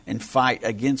there and fight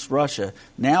against Russia.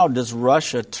 Now does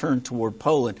Russia turn toward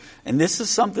Poland? And this is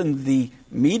something the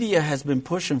media has been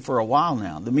pushing for a while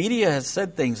now. The media has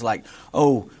said things like,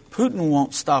 oh, Putin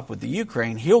won't stop with the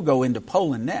Ukraine. He'll go into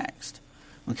Poland next.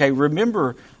 Okay,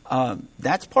 remember,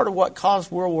 that's part of what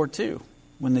caused World War II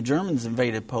when the Germans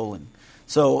invaded Poland.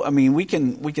 So, I mean, we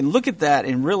can look at that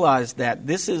and realize that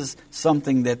this is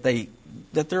something that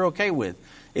they're okay with.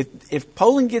 If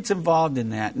Poland gets involved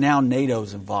in that, now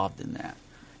NATO's involved in that.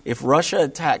 If Russia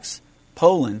attacks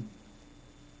Poland,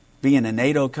 being a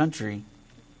NATO country,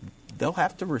 they'll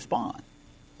have to respond,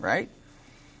 right?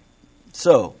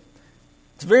 So,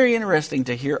 it's very interesting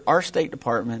to hear our State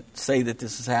Department say that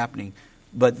this is happening,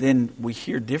 but then we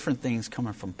hear different things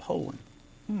coming from Poland.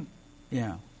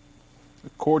 Yeah.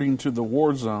 According to the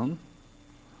War Zone,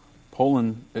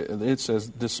 Poland, it says,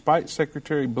 despite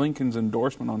Secretary Blinken's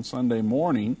endorsement on Sunday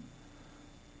morning,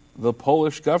 the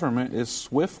Polish government is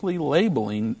swiftly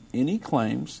labeling any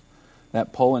claims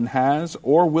that Poland has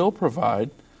or will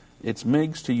provide its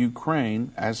MiGs to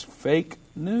Ukraine as fake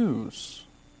news.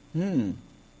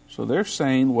 So they're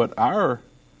saying what our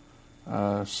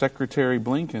Secretary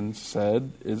Blinken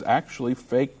said is actually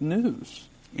fake news.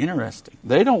 Interesting.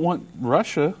 They don't want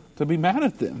Russia to be mad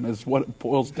at them, is what it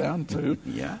boils down to.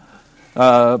 Yeah.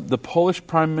 The Polish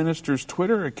Prime Minister's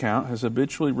Twitter account has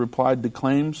habitually replied to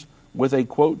claims with a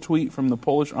quote tweet from the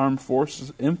Polish Armed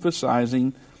Forces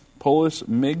emphasizing Polish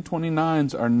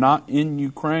MiG-29s are not in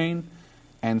Ukraine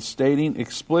and stating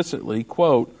explicitly,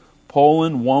 quote,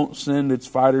 Poland won't send its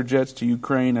fighter jets to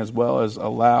Ukraine as well as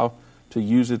allow to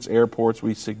use its airports.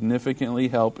 We significantly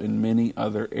help in many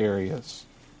other areas.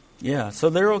 Yeah, so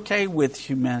they're okay with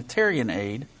humanitarian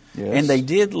aid. Yes. And they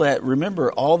did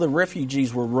remember, all the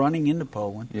refugees were running into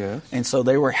Poland. Yes. And so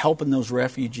they were helping those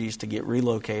refugees to get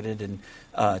relocated and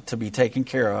to be taken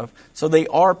care of. So they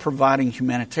are providing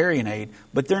humanitarian aid,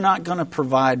 but they're not going to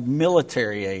provide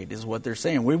military aid, is what they're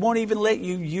saying. We won't even let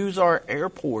you use our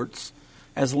airports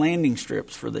as landing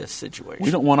strips for this situation.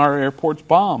 We don't want our airports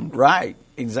bombed. Right,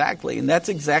 exactly. And that's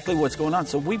exactly what's going on.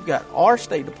 So we've got our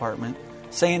State Department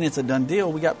saying it's a done deal.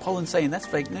 We got Poland saying that's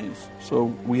fake news. So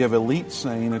we have elites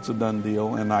saying it's a done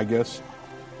deal, and I guess,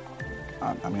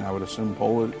 I mean, I would assume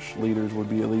Polish leaders would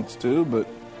be elites too, but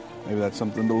maybe that's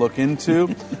something to look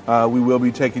into. We will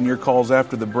be taking your calls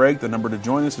after the break. The number to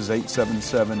join us is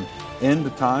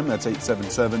 877-END-TIME. That's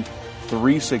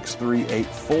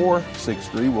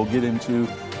 877-363-8463. We'll get into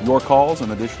your calls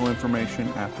and additional information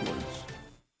afterwards.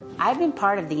 I've been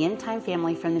part of the End Time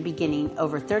family from the beginning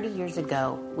over 30 years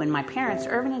ago when my parents,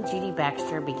 Irvin and Judy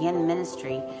Baxter, began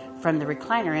ministry from the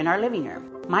recliner in our living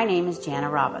room. My name is Jana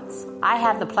Robbins. I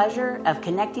have the pleasure of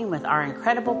connecting with our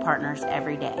incredible partners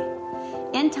every day.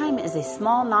 End Time is a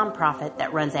small nonprofit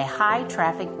that runs a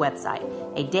high-traffic website,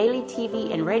 a daily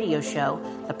TV and radio show,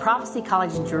 the Prophecy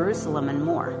College in Jerusalem, and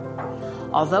more.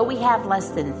 Although we have less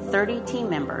than 30 team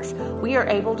members, we are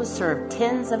able to serve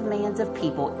tens of millions of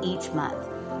people each month.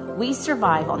 We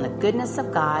survive on the goodness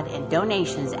of God and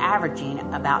donations averaging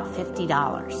about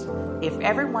 $50. If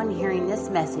everyone hearing this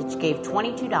message gave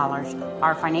 $22,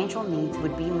 our financial needs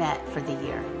would be met for the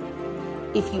year.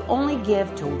 If you only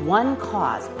give to one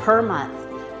cause per month,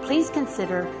 please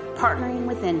consider partnering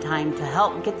with End Time to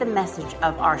help get the message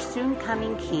of our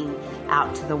soon-coming King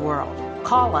out to the world.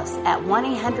 Call us at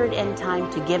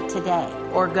 1-800-END-TIME to give today,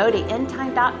 or go to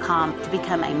endtime.com to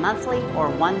become a monthly or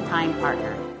one-time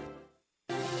partner.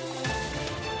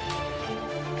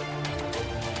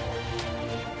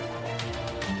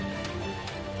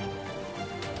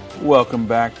 Welcome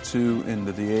back to End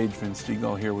of the Age. Vince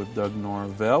Stegall here with Doug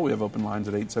Norvell. We have open lines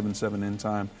at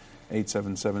 877-END-TIME,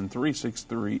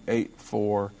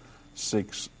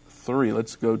 877-363-8463.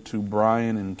 Let's go to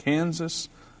Brian in Kansas.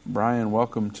 Brian,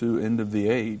 welcome to End of the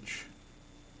Age.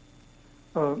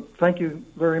 Thank you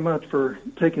very much for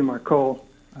taking my call.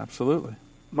 Absolutely.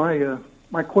 My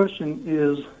question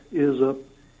is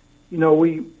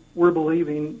we're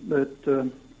believing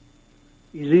that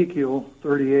Ezekiel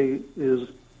 38 is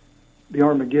the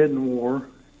Armageddon War,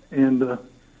 and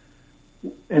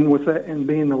with that, and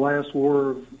being the last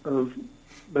war of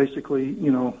basically,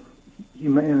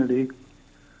 humanity.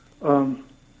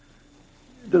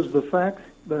 Does the fact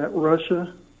that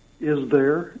Russia is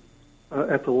there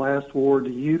at the last war, do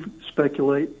you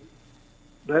speculate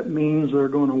that means they're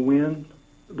going to win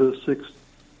the Sixth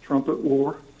Trumpet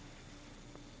War?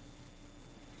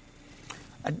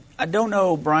 I don't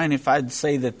know, Brian, if I'd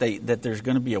say that there's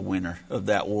going to be a winner of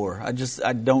that war.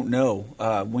 I don't know.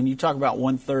 When you talk about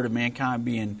 1/3 of mankind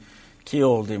being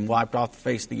killed and wiped off the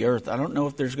face of the earth, I don't know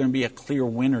if there's going to be a clear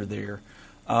winner there.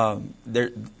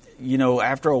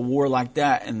 After a war like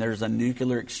that and there's a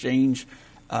nuclear exchange,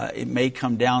 it may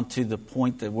come down to the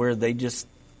point that where they just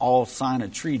all sign a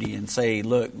treaty and say,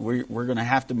 look, we're going to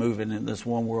have to move into this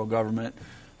one world government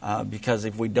because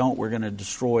if we don't, we're going to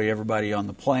destroy everybody on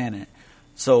the planet.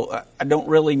 So I don't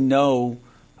really know.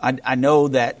 I know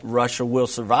that Russia will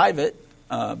survive it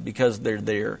because they're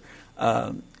there.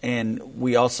 And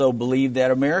we also believe that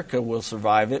America will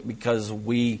survive it because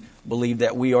we believe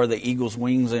that we are the eagle's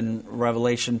wings in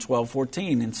Revelation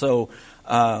 12:14. And so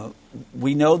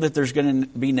we know that there's going to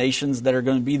be nations that are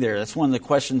going to be there. That's one of the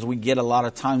questions we get a lot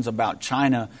of times about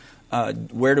China.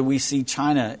 Where do we see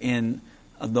China in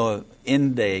the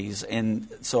end days? And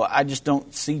so I just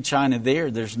don't see China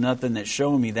there. There's nothing that's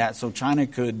showing me that. So China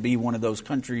could be one of those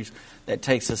countries that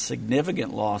takes a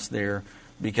significant loss there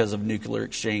because of nuclear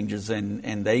exchanges,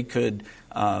 and they could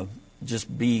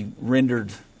just be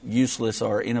rendered useless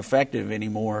or ineffective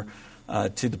anymore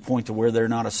to the point to where they're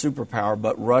not a superpower.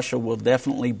 But Russia will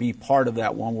definitely be part of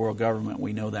that one world government.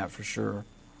 We know that for sure.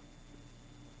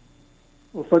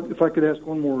 Well, if I could ask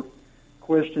one more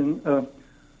question.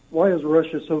 Why is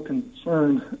Russia so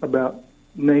concerned about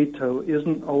NATO?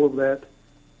 Isn't all of that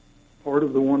part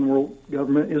of the one world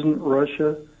government? Isn't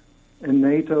Russia and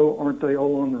NATO, aren't they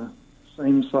all on the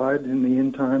same side in the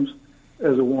end times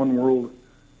as a one world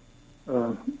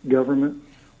government?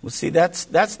 Well, see, that's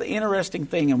the interesting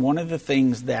thing, and one of the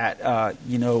things that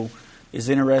is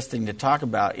interesting to talk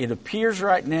about. It appears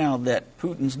right now that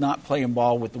Putin's not playing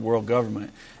ball with the world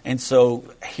government, and so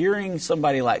hearing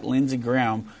somebody like Lindsey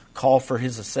Graham call for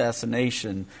his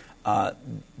assassination,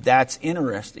 that's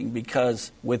interesting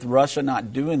because with Russia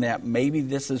not doing that, maybe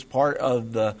this is part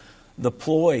of the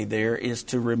ploy there is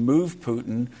to remove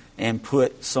Putin and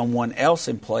put someone else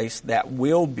in place that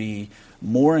will be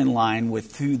more in line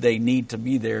with who they need to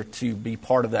be there to be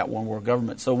part of that one world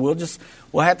government. So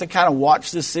we'll have to kind of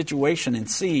watch this situation and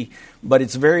see. But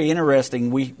it's very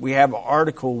interesting. We have an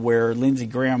article where Lindsey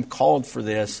Graham called for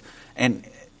this, and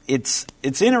it's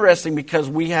interesting because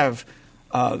we have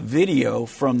video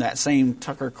from that same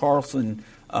Tucker Carlson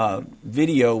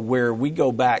video where we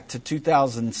go back to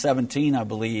 2017, I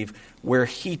believe, where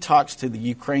he talks to the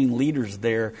Ukraine leaders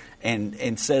there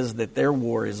and says that their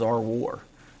war is our war.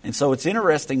 And so it's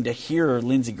interesting to hear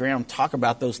Lindsey Graham talk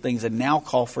about those things and now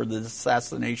call for the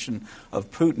assassination of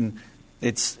Putin.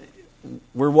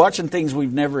 We're watching things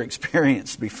we've never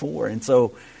experienced before, and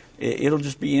so it'll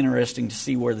just be interesting to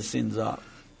see where this ends up.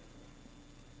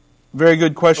 Very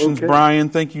good questions, okay. Brian.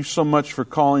 Thank you so much for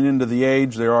calling into The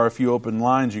Age. There are a few open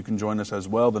lines. You can join us as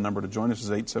well. The number to join us is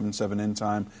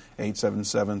 877-END-TIME,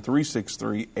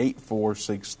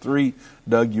 877-363-8463.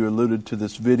 Doug, you alluded to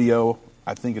this video.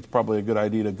 I think it's probably a good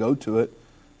idea to go to it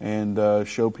and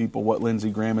show people what Lindsey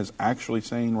Graham is actually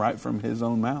saying right from his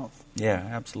own mouth. Yeah,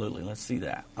 absolutely. Let's see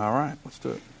that. All right, let's do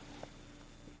it.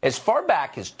 As far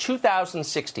back as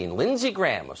 2016, Lindsey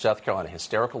Graham of South Carolina,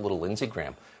 hysterical little Lindsey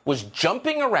Graham, was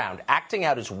jumping around, acting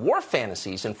out his war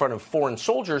fantasies in front of foreign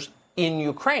soldiers in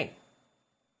Ukraine.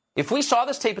 If we saw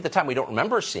this tape at the time, we don't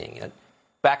remember seeing it.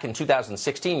 Back in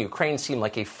 2016, Ukraine seemed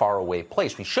like a faraway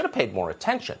place. We should have paid more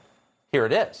attention. Here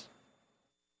it is.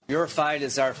 Your fight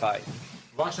is our fight.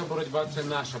 Ваша боротьба – це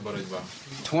наша боротьба.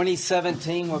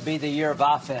 2017 will be the year of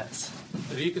offense.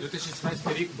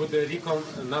 2017 рік буде ріком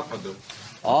нападу.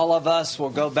 All of us will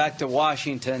go back to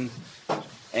Washington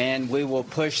and we will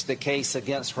push the case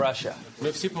against Russia. Ми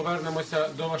всі повернемося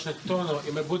до Вашингтону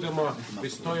і ми будемо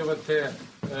відстоювати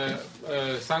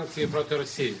санкції проти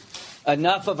Росії.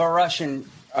 Enough of a Russian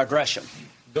aggression.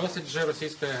 Досить вже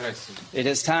російської агресії. It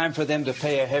is time for them to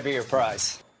pay a heavier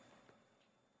price.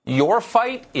 Your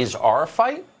fight is our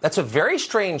fight? That's a very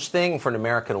strange thing for an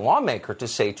American lawmaker to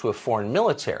say to a foreign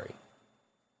military.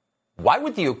 Why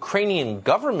would the Ukrainian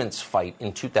government's fight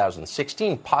in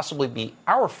 2016 possibly be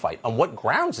our fight? On what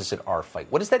grounds is it our fight?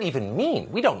 What does that even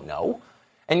mean? We don't know.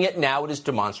 And yet now it is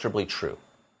demonstrably true.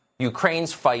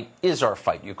 Ukraine's fight is our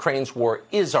fight. Ukraine's war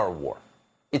is our war.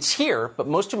 It's here, but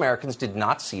most Americans did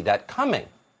not see that coming.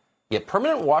 Yet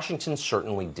permanent Washington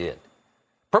certainly did.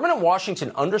 Permanent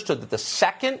Washington understood that the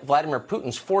second Vladimir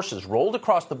Putin's forces rolled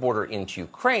across the border into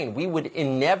Ukraine, we would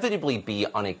inevitably be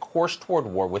on a course toward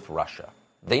war with Russia.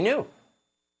 They knew.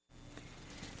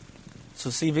 So,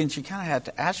 see, Vince, you kind of have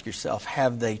to ask yourself,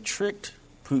 have they tricked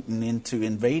Putin into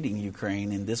invading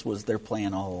Ukraine, and this was their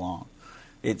plan all along?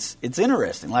 It's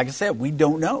interesting. Like I said, we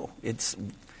don't know. This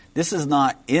is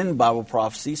not in Bible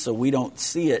prophecy, so we don't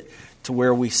see it to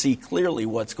where we see clearly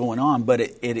what's going on. But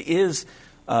it is,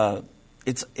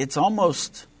 it's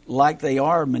almost like they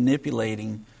are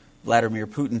manipulating Vladimir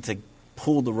Putin to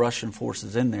pull the Russian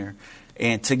forces in there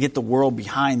and to get the world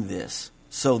behind this,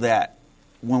 so that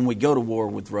when we go to war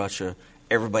with Russia,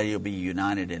 everybody will be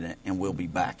united in it and we'll be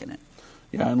backing it.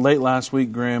 Yeah, and late last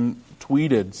week, Graham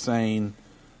tweeted saying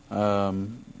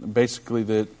basically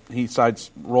that he cites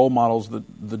role models,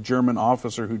 the German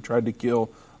officer who tried to kill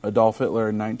Adolf Hitler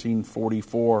in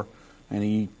 1944, and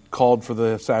he called for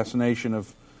the assassination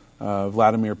of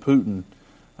Vladimir Putin.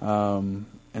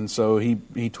 And so he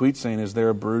tweets saying, is there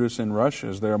a Brutus in Russia?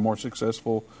 Is there a more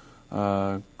successful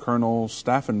Colonel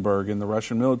Stauffenberg in the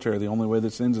Russian military? The only way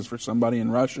this ends is for somebody in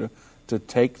Russia to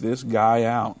take this guy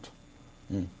out.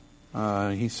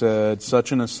 He said,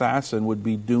 such an assassin would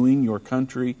be doing your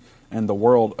country and the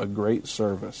world a great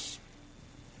service.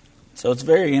 So it's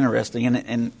very interesting,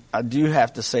 and I do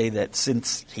have to say that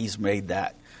since he's made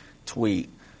that tweet,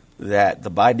 that the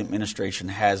Biden administration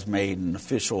has made an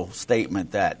official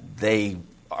statement that they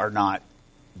are not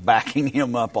backing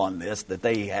him up on this, that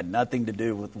they had nothing to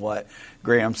do with what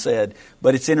Graham said.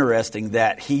 But it's interesting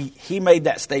that he made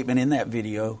that statement in that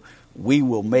video. We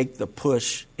will make the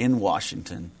push in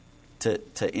Washington to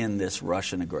end this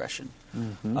Russian aggression.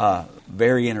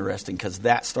 Very interesting, because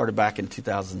that started back in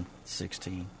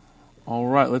 2016. All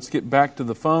right, let's get back to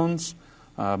the phones.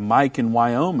 Mike in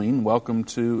Wyoming, welcome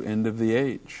to End of the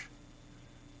Age.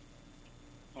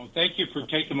 Oh, thank you for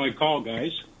taking my call,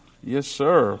 guys. Yes,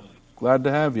 sir. Glad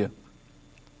to have you.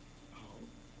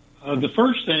 The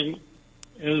first thing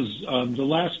is the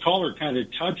last caller kind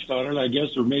of touched on it, I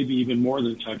guess, or maybe even more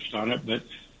than touched on it. But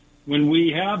when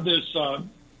we have this,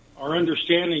 our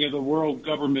understanding of the world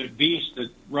government beast, that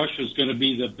Russia's going to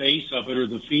be the base of it or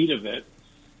the feet of it,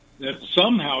 that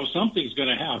somehow something's going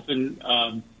to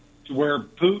happen to where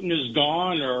Putin is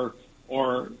gone,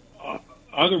 or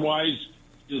otherwise,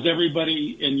 does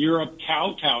everybody in Europe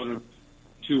kowtow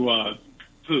to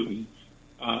Putin?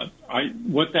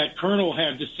 What that colonel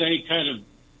had to say kind of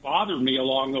bothered me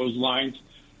along those lines.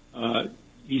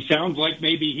 He sounds like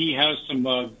maybe he has some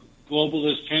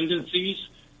globalist tendencies,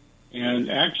 and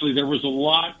actually there was a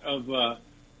lot of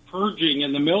purging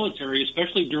in the military,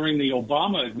 especially during the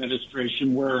Obama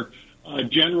administration, where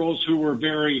generals who were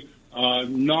very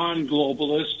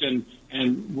non-globalist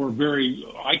and were very,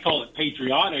 I call it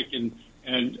patriotic, and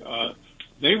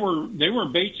they were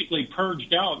basically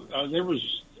purged out. There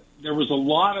was a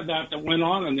lot of that went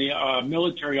on in the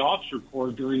military officer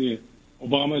corps during the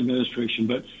Obama administration.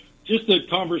 But just the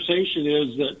conversation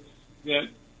is that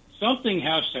something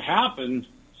has to happen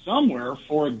somewhere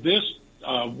for this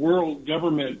world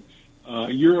government,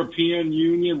 European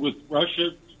Union with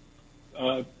Russia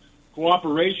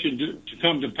cooperation to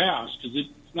come to pass, because it's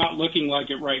not looking like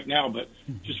it right now. But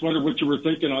just wondered what you were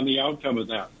thinking on the outcome of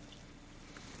that.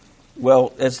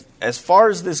 Well, as far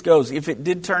as this goes, if it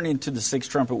did turn into the Sixth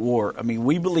Trumpet War, I mean,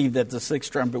 we believe that the Sixth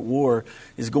Trumpet War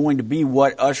is going to be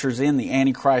what ushers in the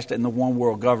Antichrist and the one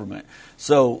world government.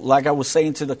 So, like I was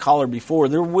saying to the caller before,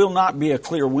 there will not be a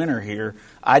clear winner here,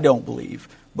 I don't believe.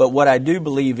 But what I do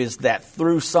believe is that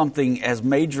through something as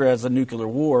major as a nuclear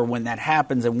war, when that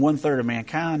happens and 1/3 of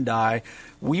mankind die,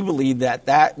 we believe that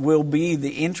that will be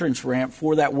the entrance ramp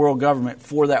for that world government,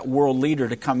 for that world leader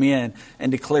to come in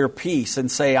and declare peace and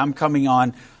say, I'm coming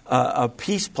on a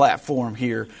peace platform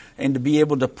here, and to be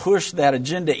able to push that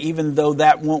agenda, even though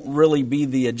that won't really be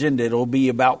the agenda. It'll be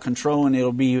about control, and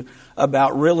it'll be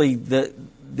about really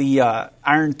the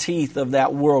iron teeth of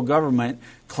that world government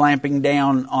clamping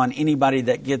down on anybody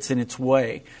that gets in its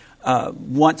way.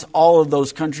 Once all of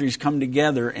those countries come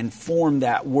together and form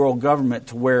that world government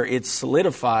to where it's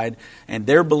solidified, and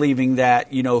they're believing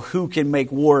that, who can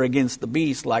make war against the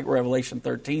beast, like Revelation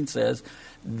 13 says,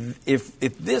 if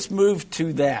this moves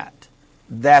to that,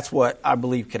 that's what I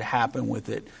believe could happen with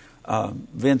it.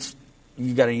 Vince,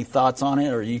 you got any thoughts on it,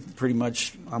 or you pretty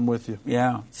much? I'm with you.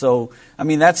 Yeah. So, I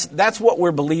mean, that's what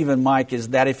we're believing, Mike, is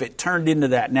that if it turned into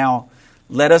that now,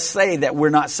 let us say that we're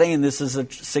not saying this is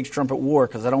a sixth trumpet war,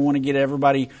 because I don't want to get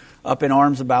everybody up in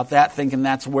arms about that, thinking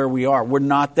that's where we are. We're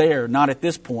not there, not at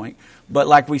this point. But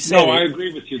like we said... No, I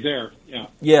agree with you there, yeah.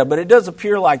 Yeah, but it does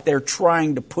appear like they're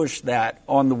trying to push that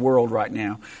on the world right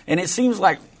now. And it seems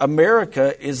like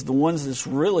America is the ones that's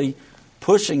really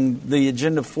pushing the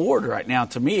agenda forward right now.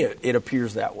 To me, it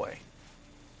appears that way.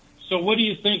 So what do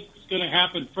you think is going to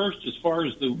happen first as far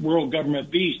as the world government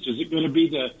beast? Is it going to be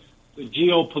the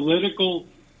geopolitical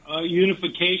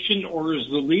unification, or is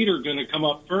the leader going to come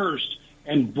up first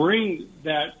and bring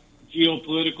that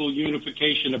geopolitical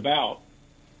unification about?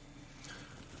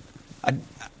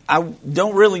 I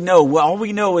don't really know. Well, all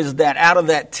we know is that out of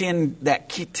that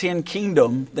ten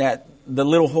kingdom that the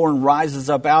little horn rises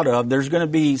up out of, there's going to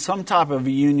be some type of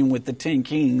a union with the 10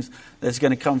 kings that's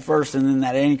going to come first, and then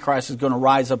that Antichrist is going to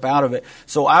rise up out of it.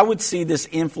 So I would see this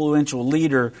influential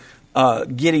leader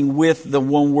getting with the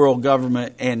one world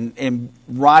government and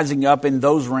rising up in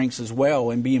those ranks as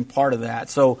well and being part of that.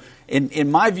 So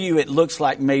in my view, it looks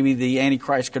like maybe the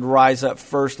Antichrist could rise up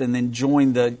first and then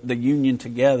join the union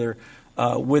together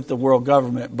with the world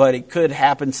government. But it could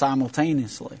happen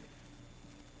simultaneously.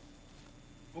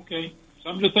 Okay,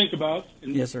 something to think about.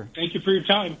 And yes, sir. Thank you for your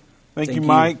time. Thank you,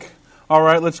 Mike. All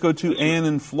right, let's go to Ann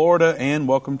in Florida. Ann,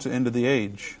 welcome to End of the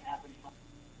Age.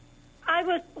 I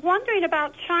was wondering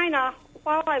about China.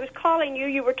 While I was calling you,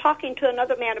 you were talking to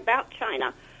another man about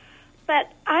China.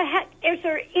 But is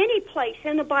there any place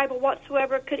in the Bible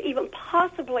whatsoever could even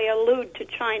possibly allude to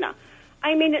China?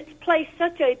 I mean, it's played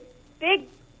such a big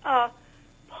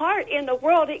part in the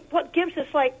world. What gives us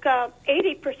like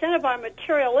 80% of our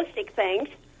materialistic things.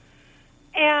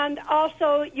 And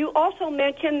also, you also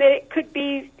mentioned that it could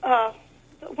be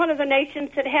one of the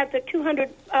nations that had the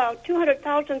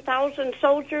 200,000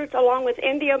 soldiers, along with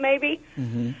India, maybe.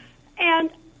 Mm-hmm. And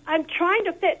I'm trying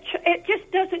to fit. It just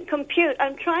doesn't compute.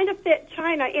 I'm trying to fit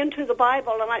China into the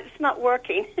Bible, and it's not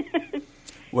working.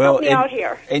 Well, help me out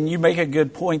here. And you make a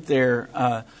good point there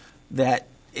that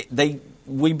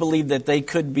we believe that they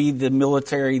could be the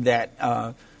military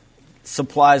that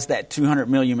supplies that 200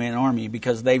 million man army,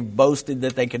 because they've boasted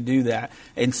that they could do that.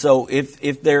 And so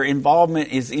if their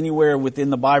involvement is anywhere within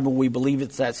the Bible, we believe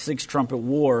it's that sixth trumpet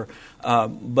war.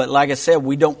 But like I said,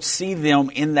 we don't see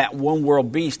them in that one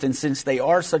world beast. And since they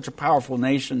are such a powerful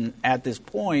nation at this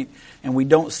point, and we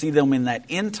don't see them in that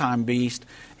end time beast,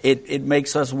 it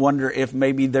makes us wonder if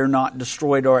maybe they're not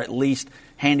destroyed, or at least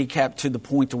handicapped to the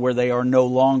point to where they are no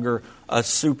longer a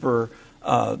super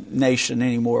nation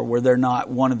anymore, where they're not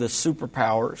one of the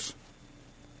superpowers.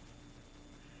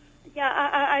 Yeah,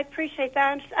 I appreciate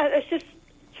that. It's just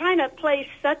China plays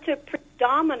such a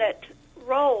predominant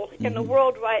role in the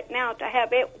world right now, to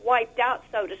have it wiped out,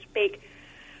 so to speak.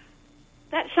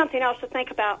 That's something else to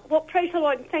think about. Well, praise the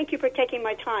Lord, and thank you for taking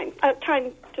my time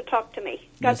to talk to me.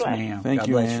 God bless. Ma'am. Thank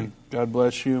you, Ann. God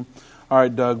bless you. All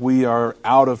right, Doug, we are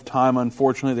out of time,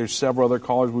 unfortunately. There's several other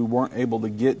callers we weren't able to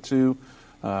get to.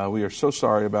 We are so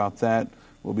sorry about that.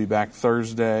 We'll be back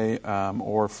Thursday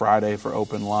or Friday for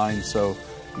open line, so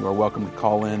you are welcome to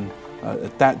call in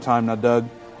at that time. Now, Doug,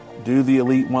 do the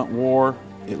elite want war?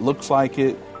 It looks like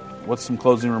it. What's some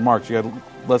closing remarks? You got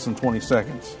less than 20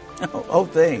 seconds. Oh,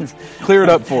 thanks. Clear it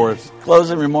up for us.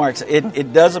 Closing remarks.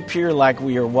 It does appear like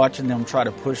we are watching them try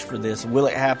to push for this. Will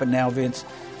it happen now, Vince?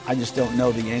 I just don't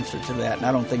know the answer to that, and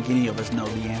I don't think any of us know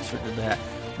the answer to that.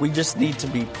 We just need to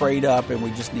be prayed up, and we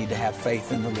just need to have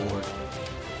faith in the Lord.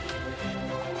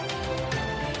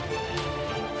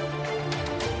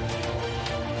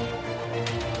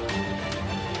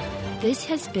 This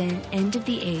has been End of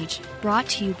the Age, brought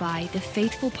to you by the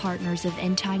faithful partners of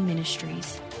End Time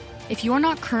Ministries. If you're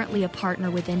not currently a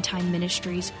partner with End Time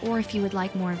Ministries, or if you would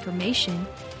like more information,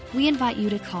 we invite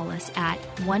you to call us at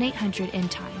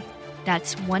 1-800-END-TIME.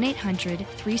 That's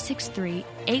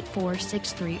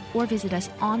 1-800-363-8463, or visit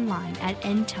us online at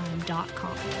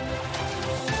endtime.com.